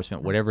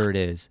reinforcement, whatever it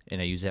is,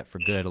 and I use that for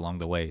good along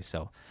the way.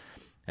 So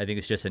I think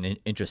it's just an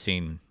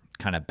interesting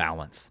kind of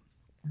balance.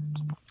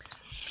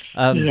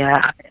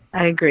 Yeah,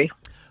 I agree.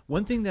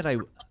 One thing that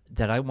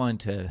I wanted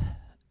to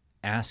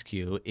ask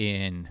you,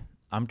 and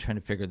I'm trying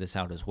to figure this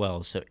out as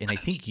well. So, and I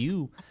think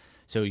you're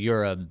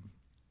an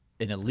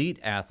elite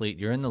athlete.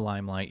 You're in the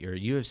limelight. You're a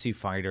UFC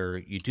fighter.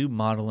 You do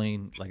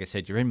modeling. Like I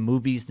said, you're in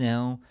movies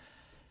now.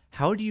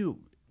 How do you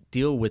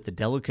deal with the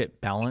delicate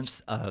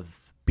balance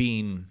of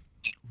being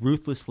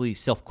ruthlessly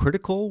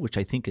self-critical, which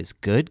I think is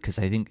good because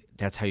I think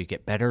that's how you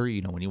get better.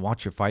 You know, when you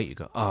watch your fight, you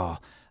go, oh,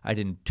 I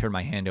didn't turn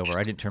my hand over.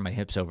 I didn't turn my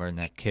hips over in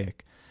that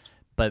kick.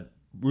 But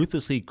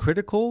ruthlessly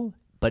critical,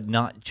 but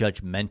not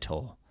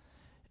judgmental.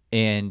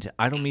 And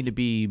I don't mean to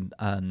be,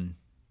 I'm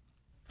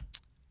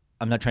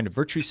not trying to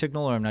virtue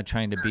signal or I'm not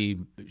trying to be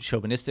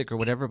chauvinistic or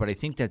whatever, but I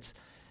think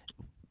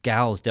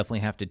gals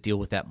definitely have to deal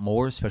with that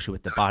more, especially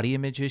with the body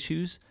image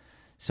issues.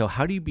 So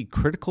how do you be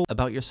critical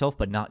about yourself,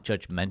 but not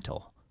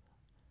judgmental?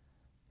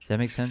 Does that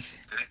make sense?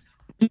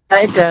 Yeah,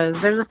 it does.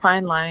 There's a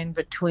fine line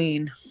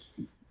between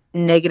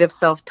negative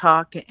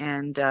self-talk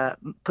and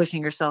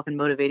pushing yourself and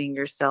motivating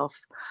yourself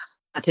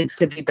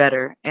to be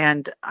better.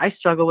 And I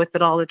struggle with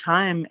it all the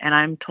time. And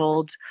I'm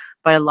told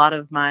by a lot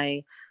of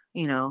my,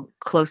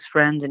 close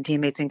friends and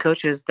teammates and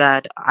coaches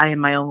that I am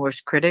my own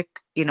worst critic.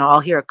 I'll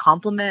hear a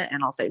compliment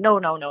and I'll say, no,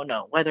 no, no,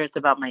 no, whether it's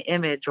about my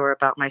image or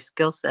about my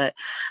skill set.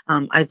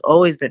 I've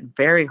always been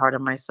very hard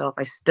on myself.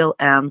 I still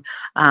am.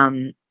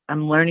 I'm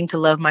learning to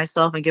love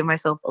myself and give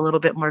myself a little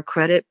bit more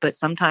credit. But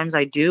sometimes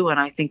I do. And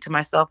I think to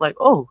myself, like,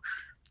 oh,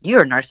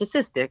 you're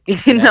narcissistic,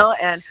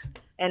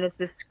 and it's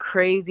this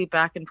crazy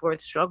back and forth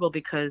struggle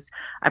because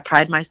I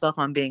pride myself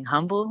on being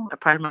humble. I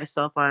pride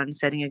myself on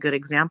setting a good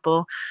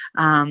example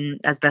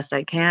as best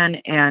I can.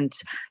 And,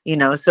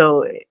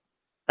 so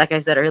like I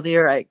said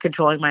earlier,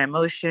 controlling my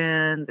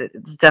emotions,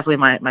 it's definitely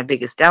my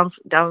biggest flaw.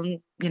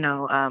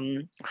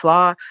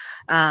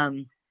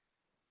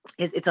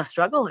 It's a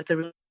struggle. It's a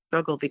real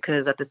struggle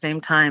because at the same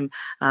time,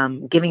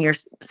 giving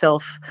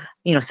yourself,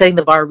 setting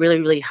the bar really,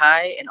 really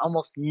high and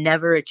almost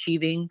never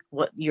achieving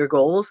what your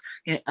goals,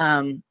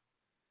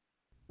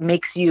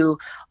 makes you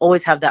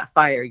always have that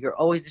fire. You're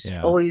always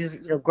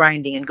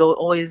grinding and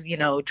always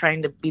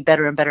trying to be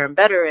better and better and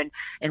better,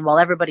 and while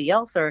everybody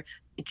else are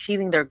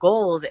achieving their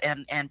goals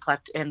and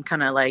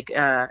kind of like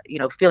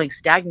feeling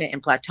stagnant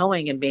and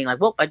plateauing and being like,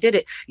 well, I did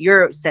it,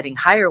 you're setting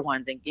higher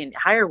ones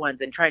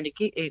and trying to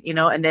keep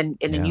and then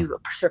you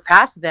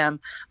surpass them.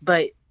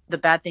 But the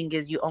bad thing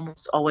is you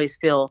almost always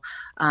feel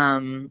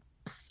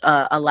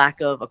a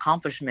lack of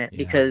accomplishment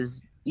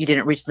because you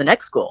didn't reach the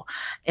next goal.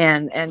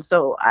 And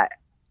so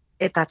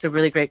that's a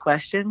really great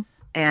question.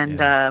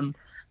 And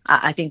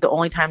I think the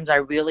only times I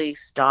really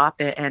stop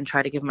and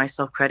try to give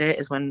myself credit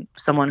is when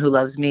someone who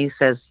loves me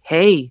says,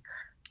 hey,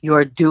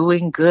 you're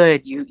doing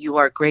good. You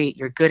are great.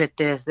 You're good at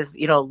this,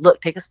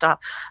 look, take a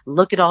stop,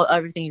 look at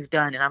everything you've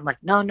done. And I'm like,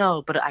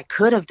 no, but I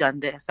could have done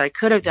this. I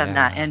could have done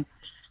that.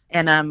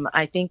 And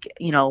I think,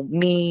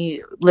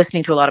 me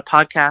listening to a lot of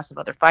podcasts of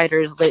other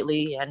fighters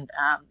lately and,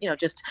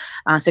 just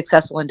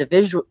successful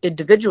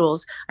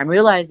individuals, I'm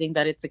realizing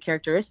that it's a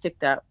characteristic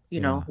that,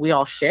 we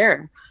all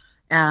share.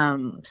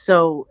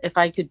 So if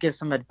I could give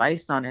some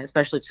advice on it,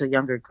 especially to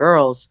younger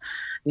girls,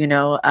 you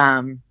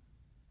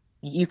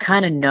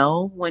kind of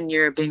know when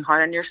you're being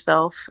hard on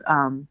yourself,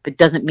 but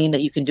doesn't mean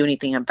that you can do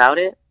anything about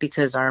it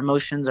because our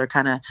emotions are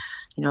kind of,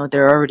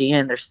 they're already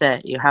they're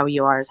set. How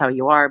you are is how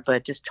you are,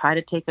 but just try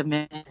to take a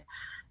minute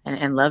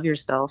and love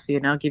yourself,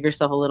 give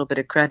yourself a little bit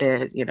of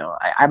credit.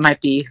 I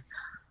might be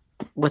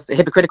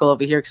hypocritical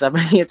over here because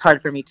it's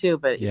hard for me too,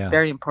 but it's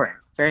very important.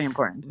 Very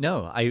important.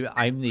 No,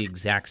 I'm the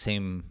exact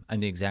same. I'm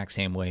the exact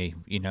same way.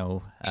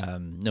 No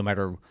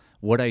matter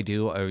what I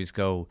do, I always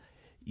go,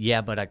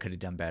 yeah, but I could have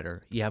done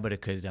better. Yeah, but I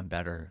could have done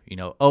better.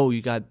 Oh,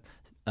 you got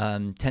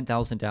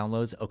 10,000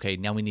 downloads. Okay,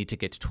 now we need to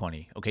get to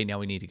 20. Okay, now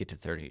we need to get to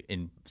 30,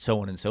 and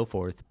so on and so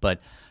forth. But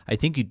I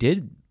think you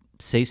did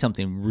say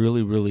something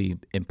really, really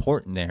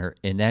important there,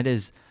 and that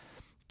is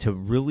to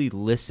really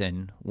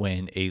listen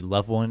when a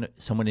loved one,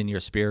 someone in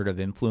your spirit of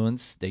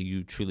influence that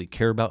you truly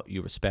care about,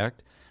 you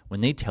respect, when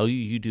they tell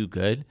you do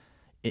good,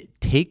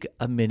 take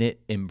a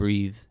minute and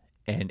breathe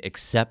and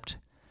accept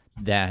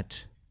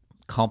that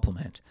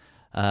compliment.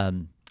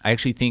 I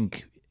actually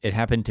think it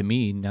happened to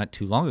me not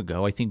too long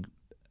ago. I think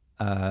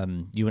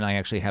you and I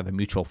actually have a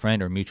mutual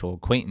friend or mutual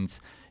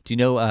acquaintance. Do you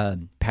know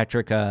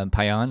Patrick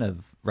Payan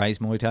of Rise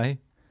Muay Thai?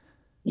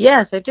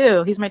 Yes, I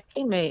do. He's my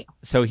teammate.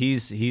 So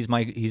he's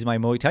my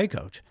Muay Thai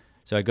coach.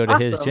 So I go to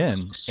his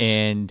gym,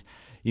 and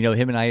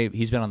him and I,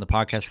 he's been on the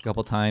podcast a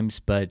couple times,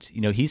 but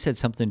he said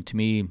something to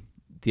me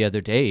the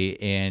other day,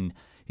 and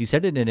he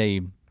said it in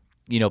a,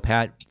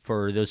 Pat,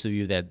 for those of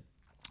you that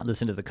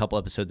listened to the couple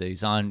episodes that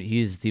he's on.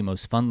 He's the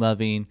most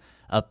fun-loving,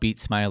 upbeat,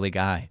 smiley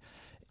guy.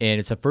 And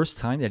it's the first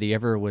time that he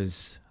ever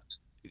was,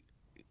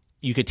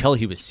 you could tell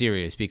he was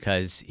serious,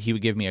 because he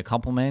would give me a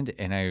compliment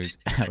and I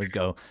would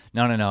go,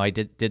 no, I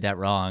did that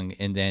wrong.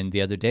 And then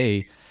the other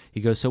day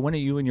he goes, so when are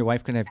you and your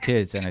wife going to have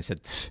kids? And I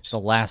said, the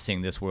last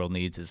thing this world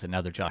needs is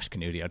another Josh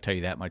Canuti. I'll tell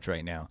you that much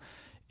right now.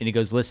 And he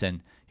goes,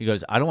 listen, he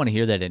goes, I don't want to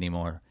hear that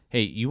anymore.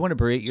 Hey, you want to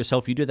berate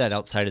yourself? You do that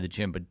outside of the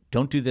gym, but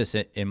don't do this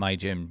in my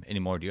gym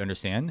anymore. Do you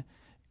understand?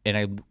 And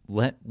I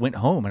went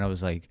home and I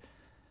was like,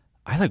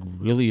 I like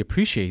really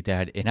appreciate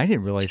that. And I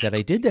didn't realize that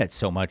I did that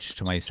so much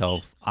to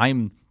myself.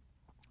 And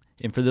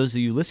for those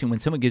of you listening, when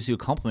someone gives you a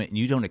compliment and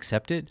you don't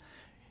accept it,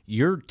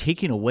 you're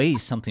taking away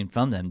something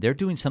from them. They're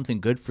doing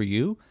something good for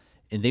you,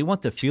 and they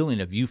want the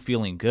feeling of you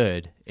feeling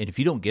good. And if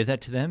you don't give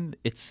that to them,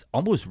 it's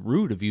almost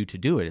rude of you to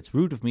do it. It's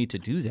rude of me to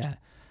do that.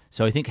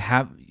 So I think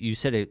you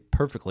said it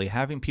perfectly,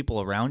 having people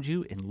around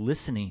you and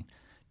listening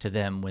to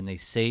them when they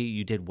say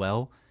you did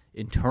well,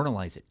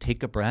 internalize it,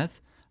 take a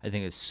breath. I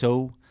think it's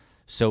so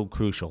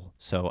crucial.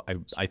 So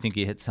I think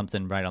you hit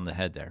something right on the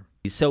head there.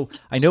 So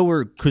I know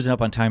we're cruising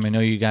up on time. I know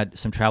you got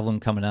some traveling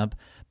coming up.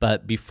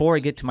 But before I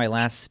get to my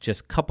last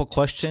just couple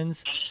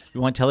questions, you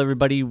want to tell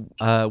everybody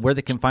where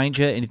they can find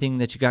you, anything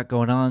that you got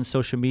going on,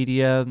 social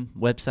media,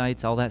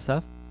 websites, all that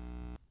stuff?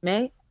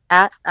 May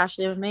at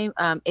Ashley MMA,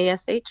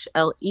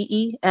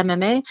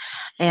 ASHLEEMMA.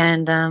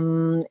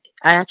 And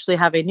I actually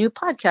have a new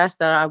podcast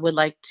that I would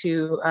like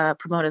to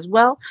promote as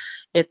well.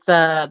 It's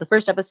the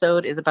first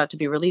episode is about to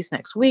be released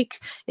next week.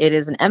 It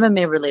is an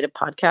MMA related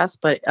podcast,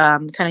 but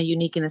kind of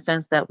unique in the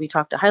sense that we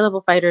talk to high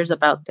level fighters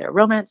about their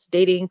romance,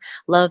 dating,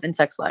 love, and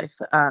sex life.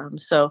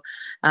 So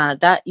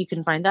that you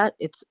can find that.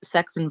 It's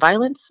Sex and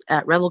Violence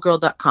at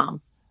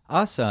rebelgirl.com.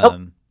 Awesome.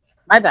 Oh,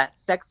 my bad.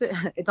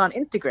 It's on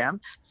Instagram.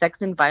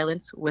 Sex and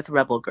Violence with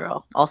Rebel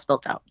Girl, all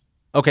spelled out.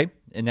 Okay,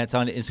 and that's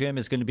on Instagram.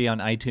 It's going to be on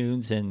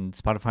iTunes and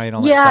Spotify and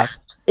all that stuff?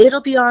 Yeah,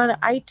 it'll be on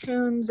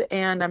iTunes,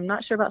 and I'm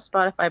not sure about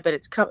Spotify, but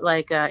it's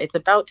it's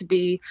about to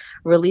be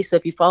released. So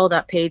if you follow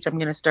that page, I'm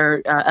going to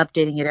start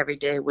updating it every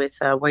day with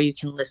where you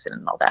can listen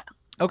and all that.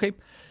 Okay,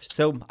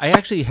 so I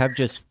actually have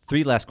just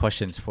 3 last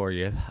questions for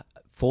you.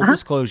 Full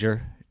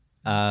disclosure,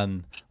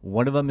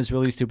 one of them is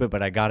really stupid,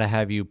 but I got to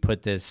have you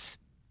put this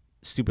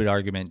stupid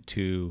argument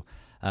to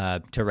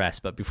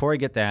rest. But before I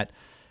get that,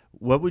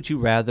 what would you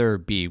rather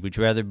be? Would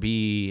you rather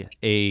be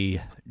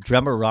a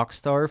drummer rock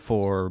star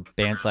for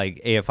bands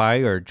like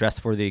AFI or Dress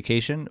for the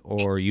Occasion,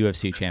 or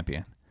UFC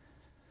champion?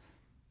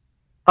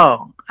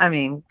 Oh, I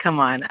mean, come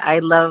on. I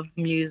love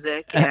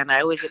music, and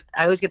I always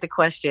get the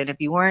question,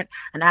 if you weren't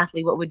an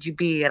athlete, what would you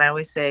be? And I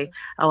always say,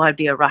 oh, I'd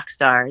be a rock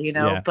star,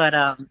 Yeah. But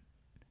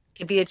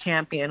to be a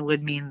champion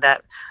would mean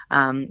that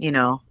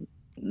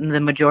the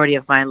majority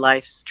of my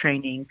life's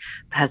training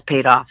has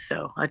paid off.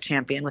 So a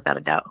champion without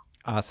a doubt.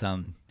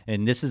 Awesome.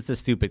 And this is the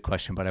stupid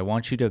question, but I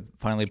want you to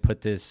finally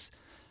put this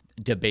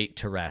debate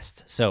to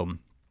rest. So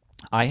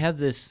I have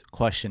this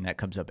question that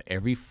comes up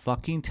every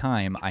fucking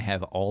time I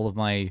have all of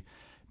my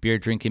beer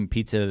drinking,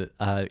 pizza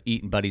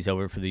eating buddies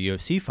over for the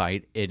UFC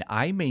fight. And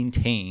I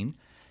maintain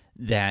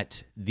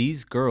that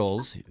these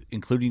girls,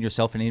 including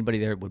yourself and anybody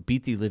there, would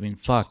beat the living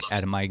fuck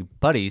out of my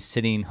buddies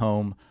sitting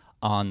home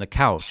on the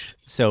couch.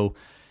 So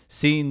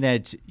seeing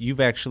that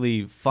you've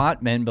actually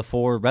fought men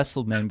before,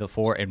 wrestled men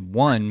before, and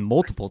won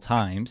multiple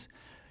times,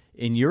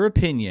 in your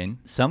opinion,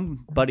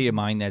 somebody of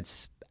mine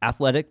that's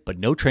athletic but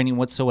no training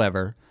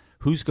whatsoever,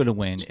 who's going to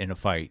win in a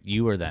fight,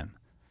 you or them?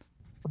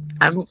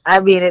 I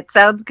mean, it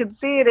sounds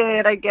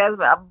conceited, I guess,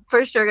 but I'm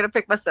for sure going to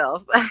pick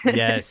myself.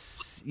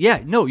 Yes.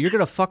 Yeah, no, you're going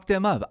to fuck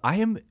them up. I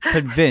am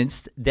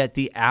convinced that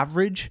the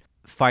average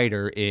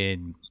fighter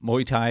in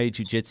Muay Thai,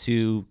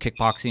 Jiu-Jitsu,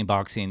 kickboxing,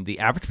 boxing, the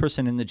average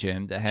person in the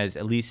gym that has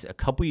at least a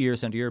couple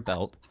years under your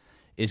belt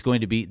is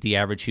going to beat the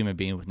average human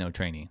being with no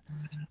training.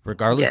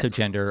 Regardless of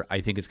gender,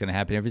 I think it's going to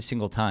happen every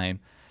single time.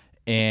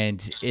 And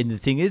the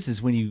thing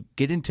is when you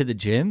get into the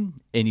gym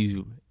and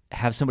you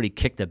have somebody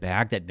kick the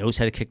bag that knows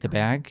how to kick the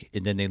bag,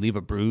 and then they leave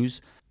a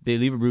bruise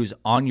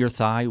on your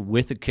thigh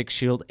with a kick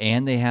shield,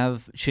 and they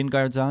have shin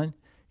guards on,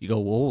 you go,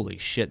 holy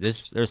shit,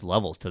 there's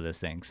levels to this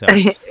thing. So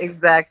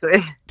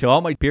exactly. To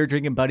all my beer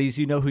drinking buddies,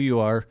 you know who you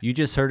are. You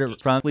just heard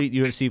it from elite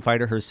UFC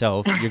fighter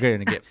herself. You're going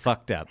to get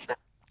fucked up.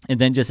 And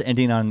then just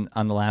ending on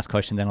the last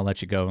question, then I'll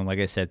let you go. And like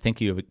I said,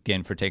 thank you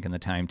again for taking the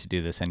time to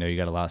do this. I know you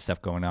got a lot of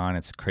stuff going on.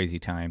 It's a crazy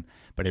time,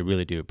 but I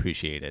really do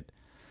appreciate it.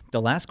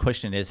 The last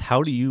question is,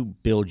 how do you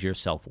build your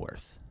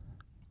self-worth?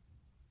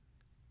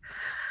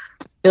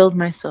 Build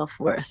my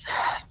self-worth.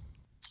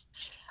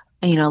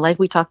 Like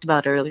we talked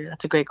about earlier,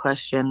 that's a great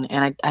question.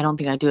 And I don't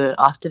think I do it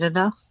often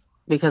enough,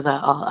 because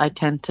I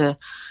tend to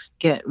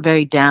get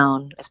very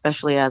down,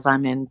 especially as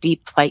I'm in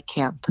deep fight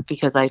camp,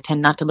 because I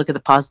tend not to look at the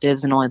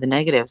positives and only the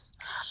negatives.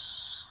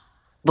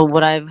 But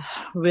what I've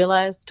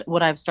realized,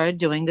 what I've started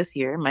doing this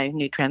year, my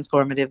new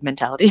transformative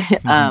mentality,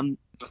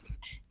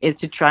 is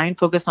to try and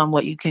focus on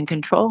what you can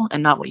control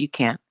and not what you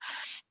can't.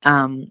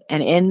 And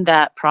in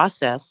that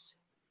process,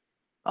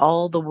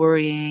 all the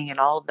worrying and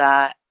all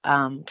that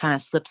kind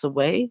of slips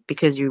away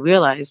because you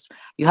realize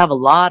you have a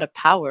lot of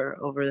power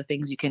over the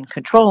things you can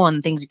control,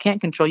 and things you can't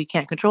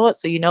control it.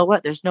 So you know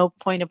what? There's no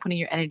point in putting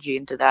your energy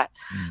into that.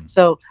 Mm.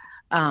 So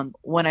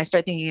when I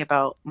start thinking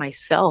about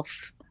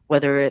myself,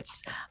 whether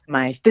it's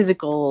my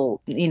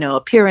physical,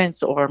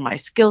 appearance or my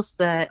skill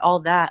set, all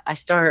that, I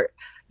start,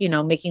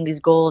 making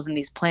these goals and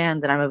these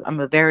plans. And I'm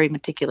a very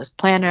meticulous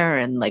planner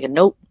and like a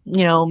note,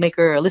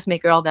 maker, a list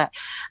maker, all that.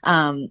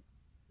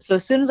 So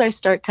as soon as I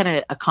start kind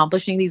of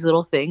accomplishing these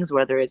little things,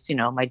 whether it's,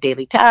 my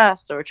daily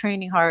tasks or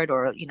training hard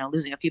or,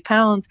 losing a few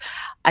pounds,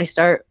 I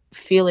start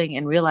feeling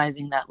and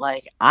realizing that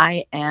like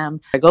I am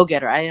a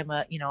go-getter. I am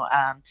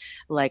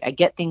like I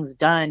get things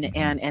done,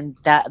 and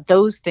that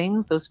those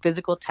things, those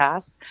physical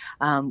tasks,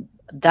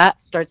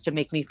 that starts to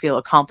make me feel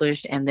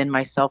accomplished, and then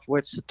my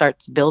self-worth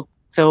starts to build.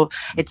 So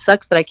it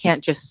sucks that I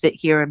can't just sit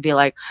here and be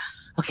like,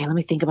 okay, let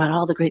me think about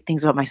all the great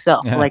things about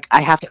myself. Yeah. Like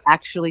I have to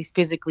actually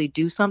physically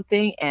do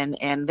something, and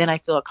then I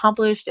feel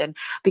accomplished. And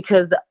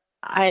because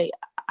I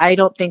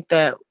don't think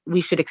that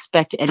we should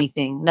expect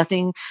anything.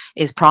 Nothing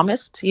is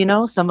promised.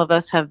 Some of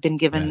us have been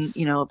given,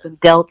 Yes. been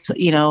dealt,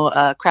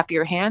 a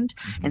crappier hand,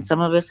 and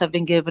some of us have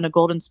been given a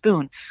golden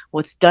spoon.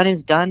 What's done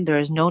is done. There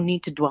is no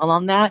need to dwell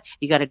on that.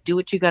 You got to do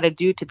what you got to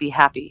do to be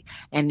happy.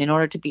 And in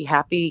order to be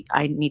happy,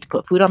 I need to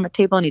put food on my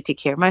table. I need to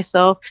take care of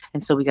myself.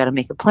 And so we got to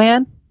make a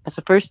plan. That's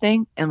the first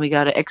thing, and we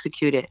got to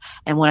execute it.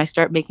 And when I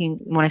start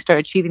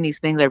achieving these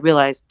things, I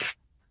realize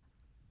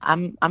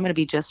I'm going to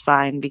be just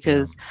fine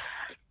because,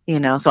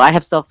 so I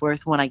have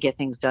self-worth when I get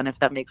things done, if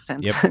that makes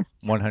sense. Yep,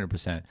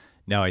 100%.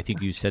 No, I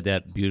think you said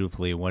that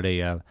beautifully. What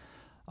a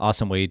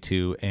awesome way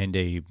to end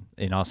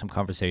an awesome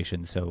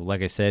conversation. So,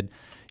 like I said,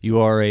 you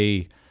are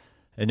an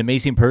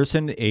amazing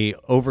person, a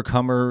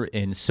overcomer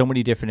in so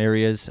many different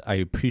areas. I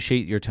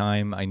appreciate your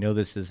time. I know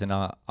this is an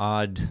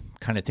odd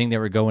kind of thing that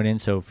we're going in,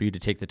 so for you to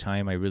take the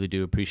time, I really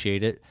do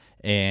appreciate it.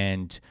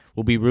 And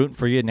we'll be rooting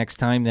for you next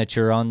time that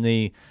you're on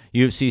the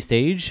UFC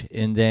stage,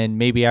 and then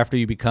maybe after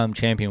you become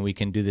champion, we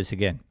can do this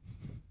again.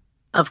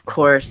 Of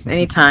course,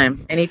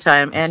 anytime. And if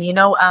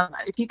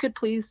you could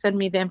please send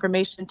me the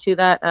information to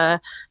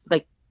that,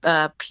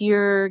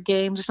 Peer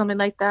Games or something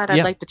like that,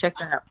 I'd like to check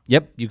that out.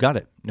 Yep, you got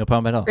it. No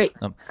problem at all. Great.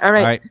 All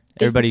right.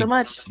 Thank everybody. You so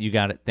much. You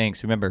got it.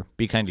 Thanks. Remember,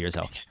 be kind to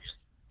yourself.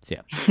 See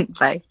ya.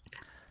 Bye.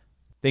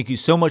 Thank you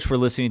so much for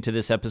listening to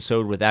this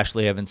episode with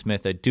Ashley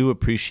Evans-Smith. I do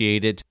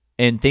appreciate it.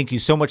 And thank you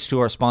so much to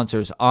our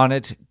sponsors,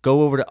 Onnit.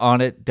 Go over to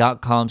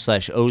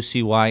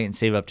onnit.com/OCY and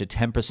save up to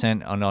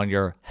 10% on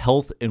your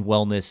health and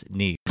wellness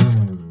needs.